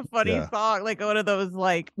 sounds like a funny song, like one of those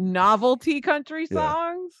like novelty country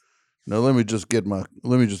songs. Now let me just get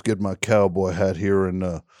my cowboy hat here and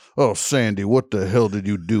oh Sandy, what the hell did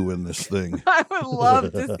you do in this thing? I would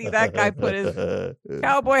love to see that guy put his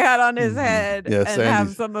cowboy hat on his head and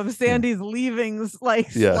have some of Sandy's leavings slide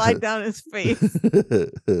down his face.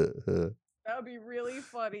 That would be really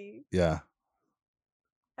funny. Yeah.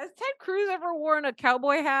 Has Ted Cruz ever worn a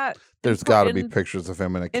cowboy hat? There's got to be pictures of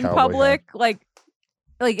him in a in cowboy public,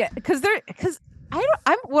 hat. because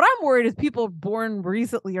what I'm worried is people born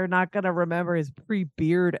recently are not going to remember his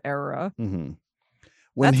pre-beard era. Mm-hmm.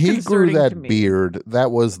 When That's he grew concerning to that me. beard, that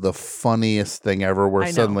was the funniest thing ever. Where I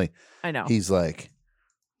know. suddenly I know. he's like,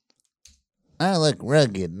 "I look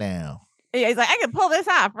rugged now." Yeah, he's like, I can pull this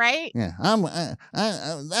off, right? Yeah,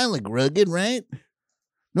 I look rugged, right?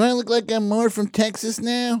 Do I look like I'm more from Texas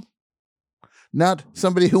now? Not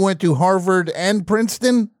somebody who went to Harvard and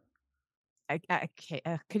Princeton? I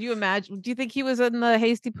can't. Could you imagine? Do you think he was in the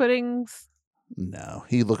Hasty Puddings? No,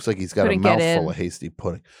 he looks like he's got Couldn't a get mouthful in. of hasty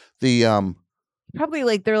pudding. The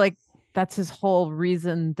Probably they're like, that's his whole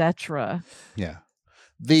reason d'etre. yeah,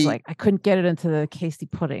 It's like, I couldn't get it into the Hasty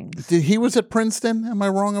Puddings. he was at Princeton. Am I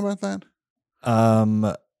wrong about that?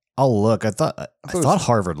 I'll look. I thought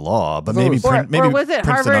Harvard Law, but maybe or was it Princeton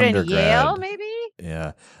Harvard and undergrad. Yale? Maybe.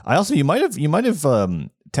 Yeah. I also you might have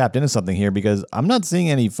tapped into something here because I'm not seeing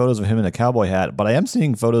any photos of him in a cowboy hat, but I am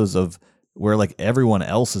seeing photos of where like everyone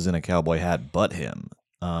else is in a cowboy hat but him.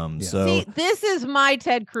 So See, this is my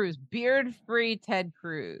Ted Cruz, beard-free Ted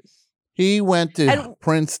Cruz. He went to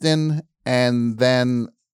Princeton and then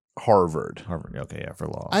Harvard. Okay, yeah, for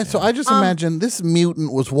law. So I just imagine this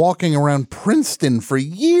mutant was walking around Princeton for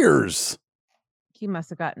years. He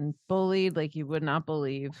must have gotten bullied like you would not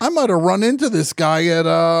believe. I might have run into this guy at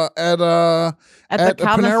the Panera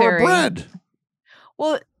commissary. Bread.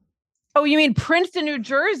 Well, oh, you mean Princeton, New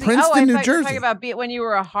Jersey? Princeton, New I thought you were Jersey. talking about when you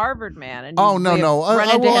were a Harvard man. And Oh, no.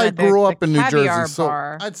 I grew up in New Jersey, bar.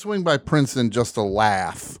 so I'd swing by Princeton just to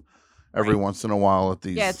laugh every once in a while at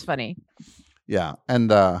these. Yeah, it's funny. Yeah,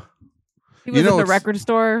 and he was at the record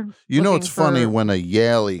store. You know, it's looking funny for- when a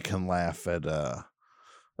Yalie can laugh at a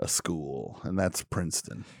school, and that's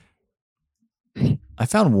Princeton. I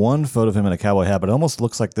found one photo of him in a cowboy hat, but it almost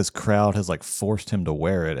looks like this crowd has like forced him to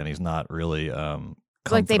wear it, and he's not really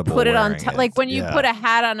like they comfortable put it on wearing top, like when you Yeah. put a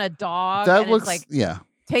hat on a dog. That and looks it's like, yeah.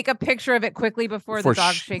 take a picture of it quickly before the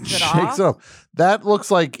dog shakes it off. Up. That looks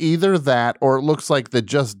like either that, or it looks like the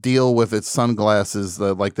Just Deal with its sunglasses,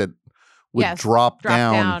 that would Yes, drop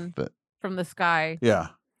down. From the sky. Yeah.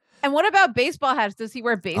 And what about baseball hats? Does he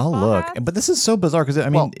wear baseball I'll look, hats? but this is so bizarre because I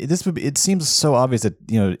mean, it seems so obvious that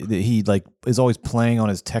that he like is always playing on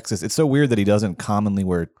his Texas. It's so weird that he doesn't commonly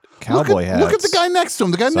wear cowboy hats. Look at the guy next to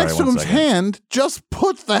him. The guy next to one him's second. hand just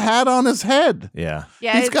put the hat on his head. Yeah.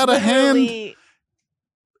 Yeah, he's it's got a hand. literally-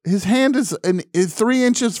 His hand is 3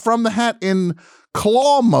 inches from the hat in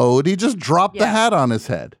claw mode. He just dropped the hat on his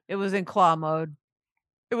head. It was in claw mode.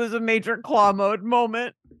 It was a major claw mode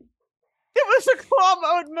moment. It was a claw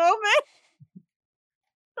mode moment.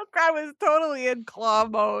 The guy was totally in claw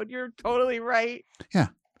mode. You're totally right. Yeah.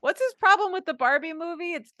 What's his problem with the Barbie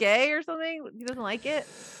movie? It's gay or something? He doesn't like it?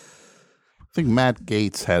 I think Matt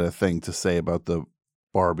Gaetz had a thing to say about the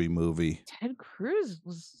Barbie movie. Ted Cruz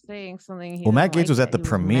was saying something. Well, Matt Gaetz was at the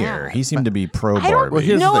premiere. He seemed to be pro Barbie. Well,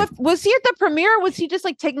 here's no, the if was he at the premiere? Or was he just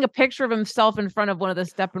like taking a picture of himself in front of one of the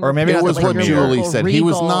Steppenwolf? Or maybe it was what Julie said. He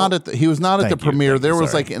was not at the premiere. There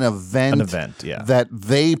was sorry. like an event yeah. that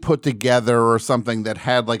they put together or something that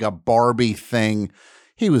had like a Barbie thing.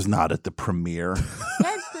 He was not at the premiere.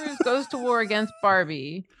 Ted Cruz goes to war against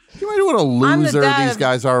Barbie. You might know what a loser these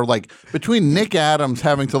guys are. Like between Nick Adams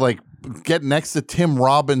having to like get next to Tim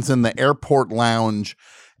Robbins in the airport lounge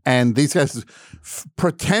and these guys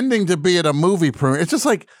pretending to be at a movie premiere. It's just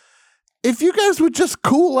like, if you guys would just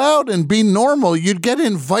cool out and be normal, you'd get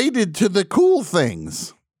invited to the cool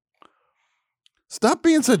things. Stop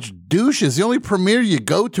being such douches. The only premiere you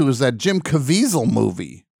go to is that Jim Caviezel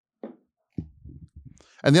movie.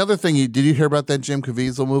 And the other thing, did you hear about that Jim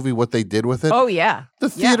Caviezel movie, what they did with it? Oh, yeah. The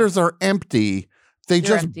theaters are empty. They're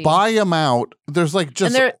just empty. buy them out. There's like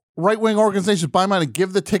just right-wing organizations buy them out and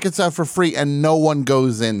give the tickets out for free, and no one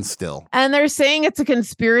goes in still. And they're saying it's a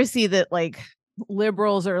conspiracy that like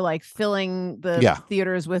liberals are like filling the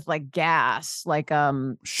theaters with like gas, like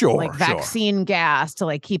vaccine gas to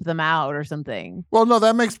like keep them out or something. Well, no,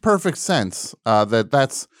 that makes perfect sense.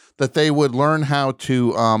 That they would learn how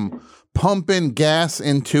to pump in gas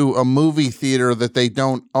into a movie theater that they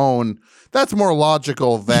don't own. That's more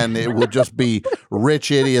logical than it would just be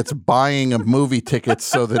rich idiots buying a movie tickets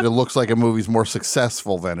so that it looks like a movie's more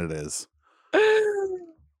successful than it is.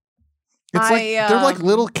 It's they're like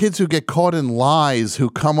little kids who get caught in lies who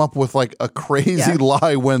come up with like a crazy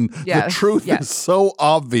lie when the truth is so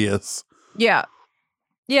obvious. Yeah.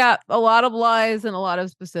 Yeah. A lot of lies and a lot of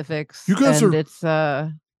specifics. You guys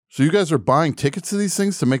So you guys are buying tickets to these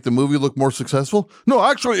things to make the movie look more successful? No,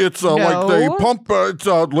 actually, it's like they pump.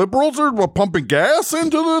 Liberals are pumping gas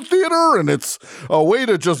into the theater, and it's a way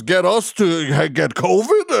to just get us to get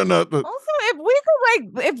COVID. And also, if we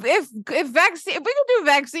could if we could do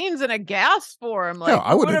vaccines in a gas form, like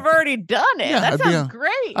I would have already done it. Yeah, that sounds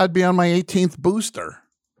great. I'd be on my 18th booster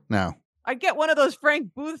now. I'd get one of those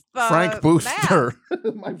Frank Booster. My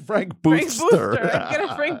Frank Booster. I'd get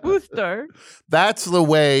a Frank Booster. That's the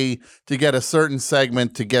way to get a certain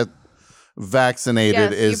segment to get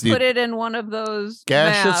vaccinated. Yes, you put it in one of those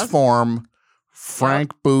gaseous form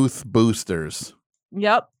Frank Booth boosters.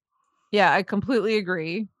 Yep. Yeah, I completely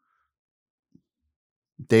agree.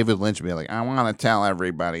 David Lynch would be like, I want to tell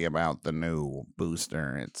everybody about the new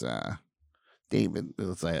booster. It's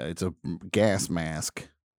it's a gas mask.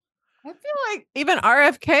 I feel like even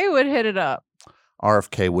RFK would hit it up.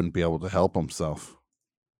 RFK wouldn't be able to help himself.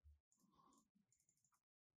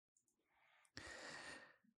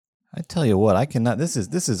 I tell you what, I cannot. This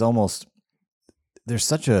is almost.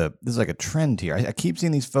 There's like a trend here. I keep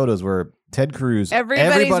seeing these photos where Ted Cruz,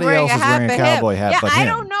 everybody else is wearing a cowboy hat, but I him.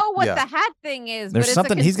 don't know what the hat thing is. There's but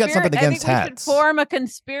something. He's got something against hats. We should form a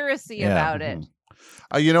conspiracy about it.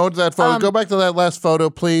 You know what that photo? Go back to that last photo,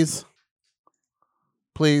 please.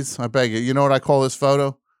 Please, I beg you. You know what I call this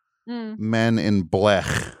photo? Men in Black.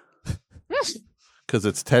 Because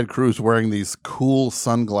it's Ted Cruz wearing these cool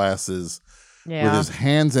sunglasses with his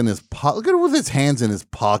hands in his pocket. Look at him with his hands in his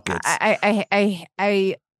pockets.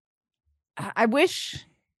 I wish.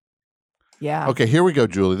 Yeah. Okay, here we go,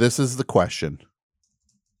 Julie. This is the question.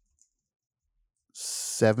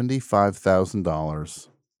 $75,000.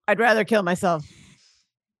 I'd rather kill myself.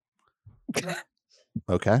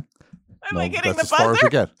 Okay. Am I getting that's the as far as we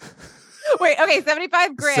get. Wait, okay,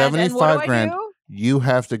 75 grand. 75 grand. I do? You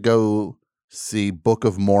have to go see Book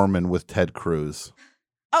of Mormon with Ted Cruz.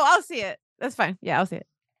 Oh, I'll see it. That's fine. Yeah, I'll see it.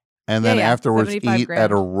 And then afterwards eat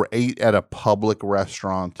at a public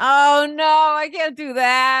restaurant. Oh no, I can't do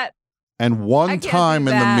that. And one time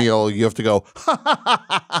in the meal you have to go No.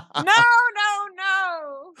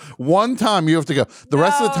 One time you have to go. The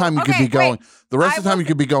rest of the time you could be going. The rest of the time you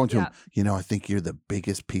could be going to him. You know, I think you're the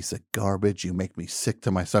biggest piece of garbage. You make me sick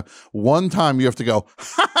to my stomach. One time you have to go.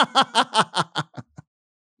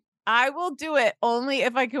 I will do it only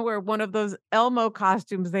if I can wear one of those Elmo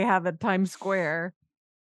costumes they have at Times Square.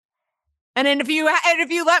 And then if you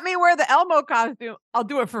let me wear the Elmo costume, I'll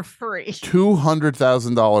do it for free.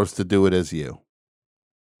 $200,000 to do it as you.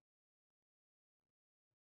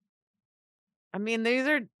 I mean,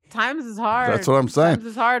 times is hard. That's what I'm saying. Times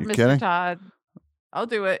is hard, Mr. Kidding? Todd. I'll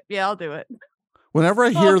do it. Yeah, I'll do it. Whenever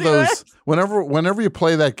I hear those, whenever you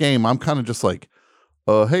play that game, I'm kind of just like,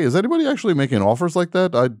 hey, is anybody actually making offers like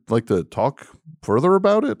that? I'd like to talk further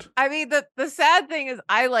about it. I mean, the sad thing is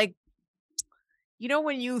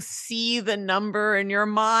when you see the number in your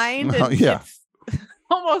mind, it's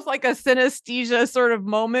almost like a synesthesia sort of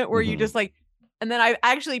moment where you just like, And then I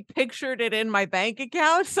actually pictured it in my bank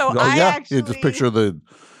account. So you just picture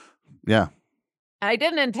I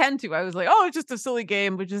didn't intend to. I was like, oh, it's just a silly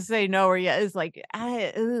game, but just say no or yeah. It's like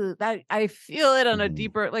I feel it on a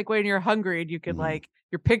deeper, like when you're hungry and you can like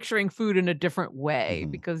you're picturing food in a different way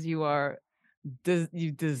because you are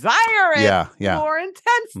you desire it more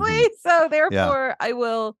intensely. So therefore, I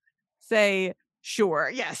will say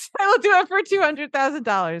sure, yes, I will do it for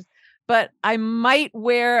 $200,000. But I might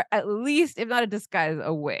wear at least, if not a disguise,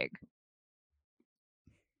 a wig.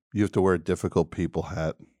 You have to wear a difficult people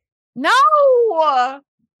hat. No.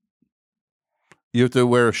 You have to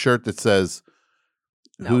wear a shirt that says,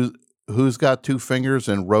 "Who's got 2 fingers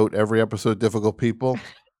and wrote every episode of Difficult People?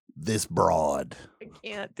 This broad." I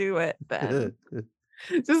can't do it, Ben.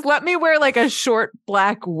 Just let me wear like a short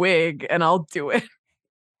black wig, and I'll do it.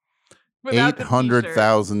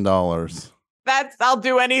 $800,000. I'll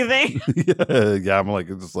do anything. I'm like,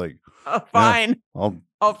 it's just like, oh, fine. Yeah,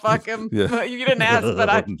 I'll fuck him. Yeah. You didn't ask, but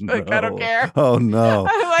I don't care. Oh no!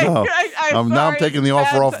 I'm like, no. Now I'm taking the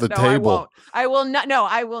offer off the table. I will not. No,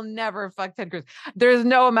 I will never fuck Ted Cruz. There's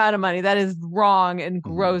no amount of money that is wrong and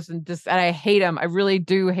gross and I hate him. I really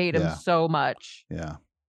do hate him so much. Yeah,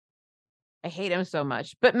 I hate him so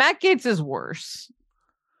much. But Matt Gaetz is worse.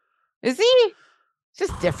 Is he?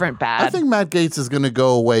 Just different bad. I think Matt Gaetz is going to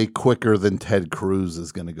go away quicker than Ted Cruz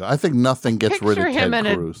is going to go. I think nothing gets rid of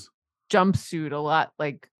Ted Cruz. Jumpsuit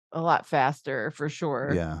a lot faster for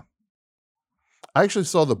sure. Yeah. I actually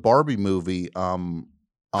saw the Barbie movie on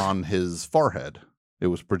his forehead. It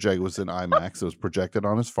was projected. It was in IMAX. It was projected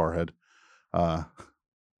on his forehead. They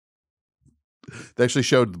actually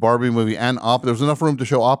showed the Barbie movie and there was enough room to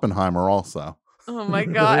show Oppenheimer also. Oh my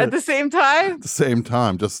God! At the same time. At the same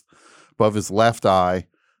time, just above his left eye,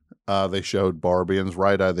 they showed Barbie, and his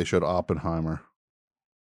right eye they showed Oppenheimer.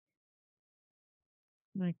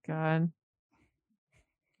 My God.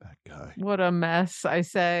 That guy. What a mess, I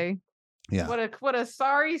say. Yeah. What a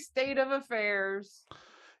sorry state of affairs.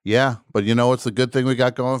 Yeah, but you know what's the good thing we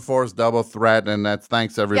got going for us? Double Threat, and that's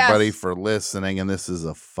thanks everybody for listening, and this is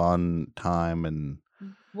a fun time, and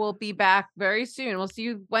we'll be back very soon. We'll see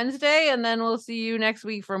you Wednesday, and then we'll see you next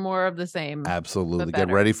week for more of the same. Absolutely.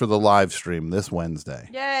 Get ready for the live stream this Wednesday.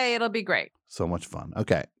 Yay, it'll be great. So much fun.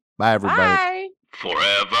 Okay. Bye, everybody. Bye.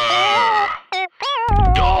 Forever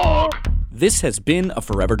Dog. This has been a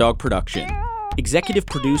Forever Dog production. Executive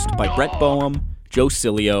produced by Brett Boehm, Joe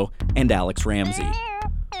Cilio, and Alex Ramsey.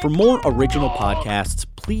 For more original podcasts,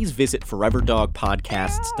 please visit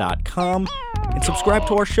foreverdogpodcasts.com and subscribe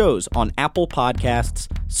to our shows on Apple Podcasts,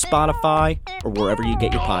 Spotify, or wherever you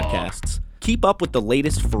get your podcasts. Keep up with the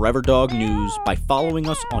latest Forever Dog news by following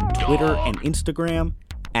us on Twitter and Instagram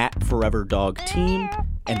 @ForeverDogTeam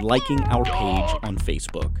and liking our page on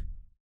Facebook.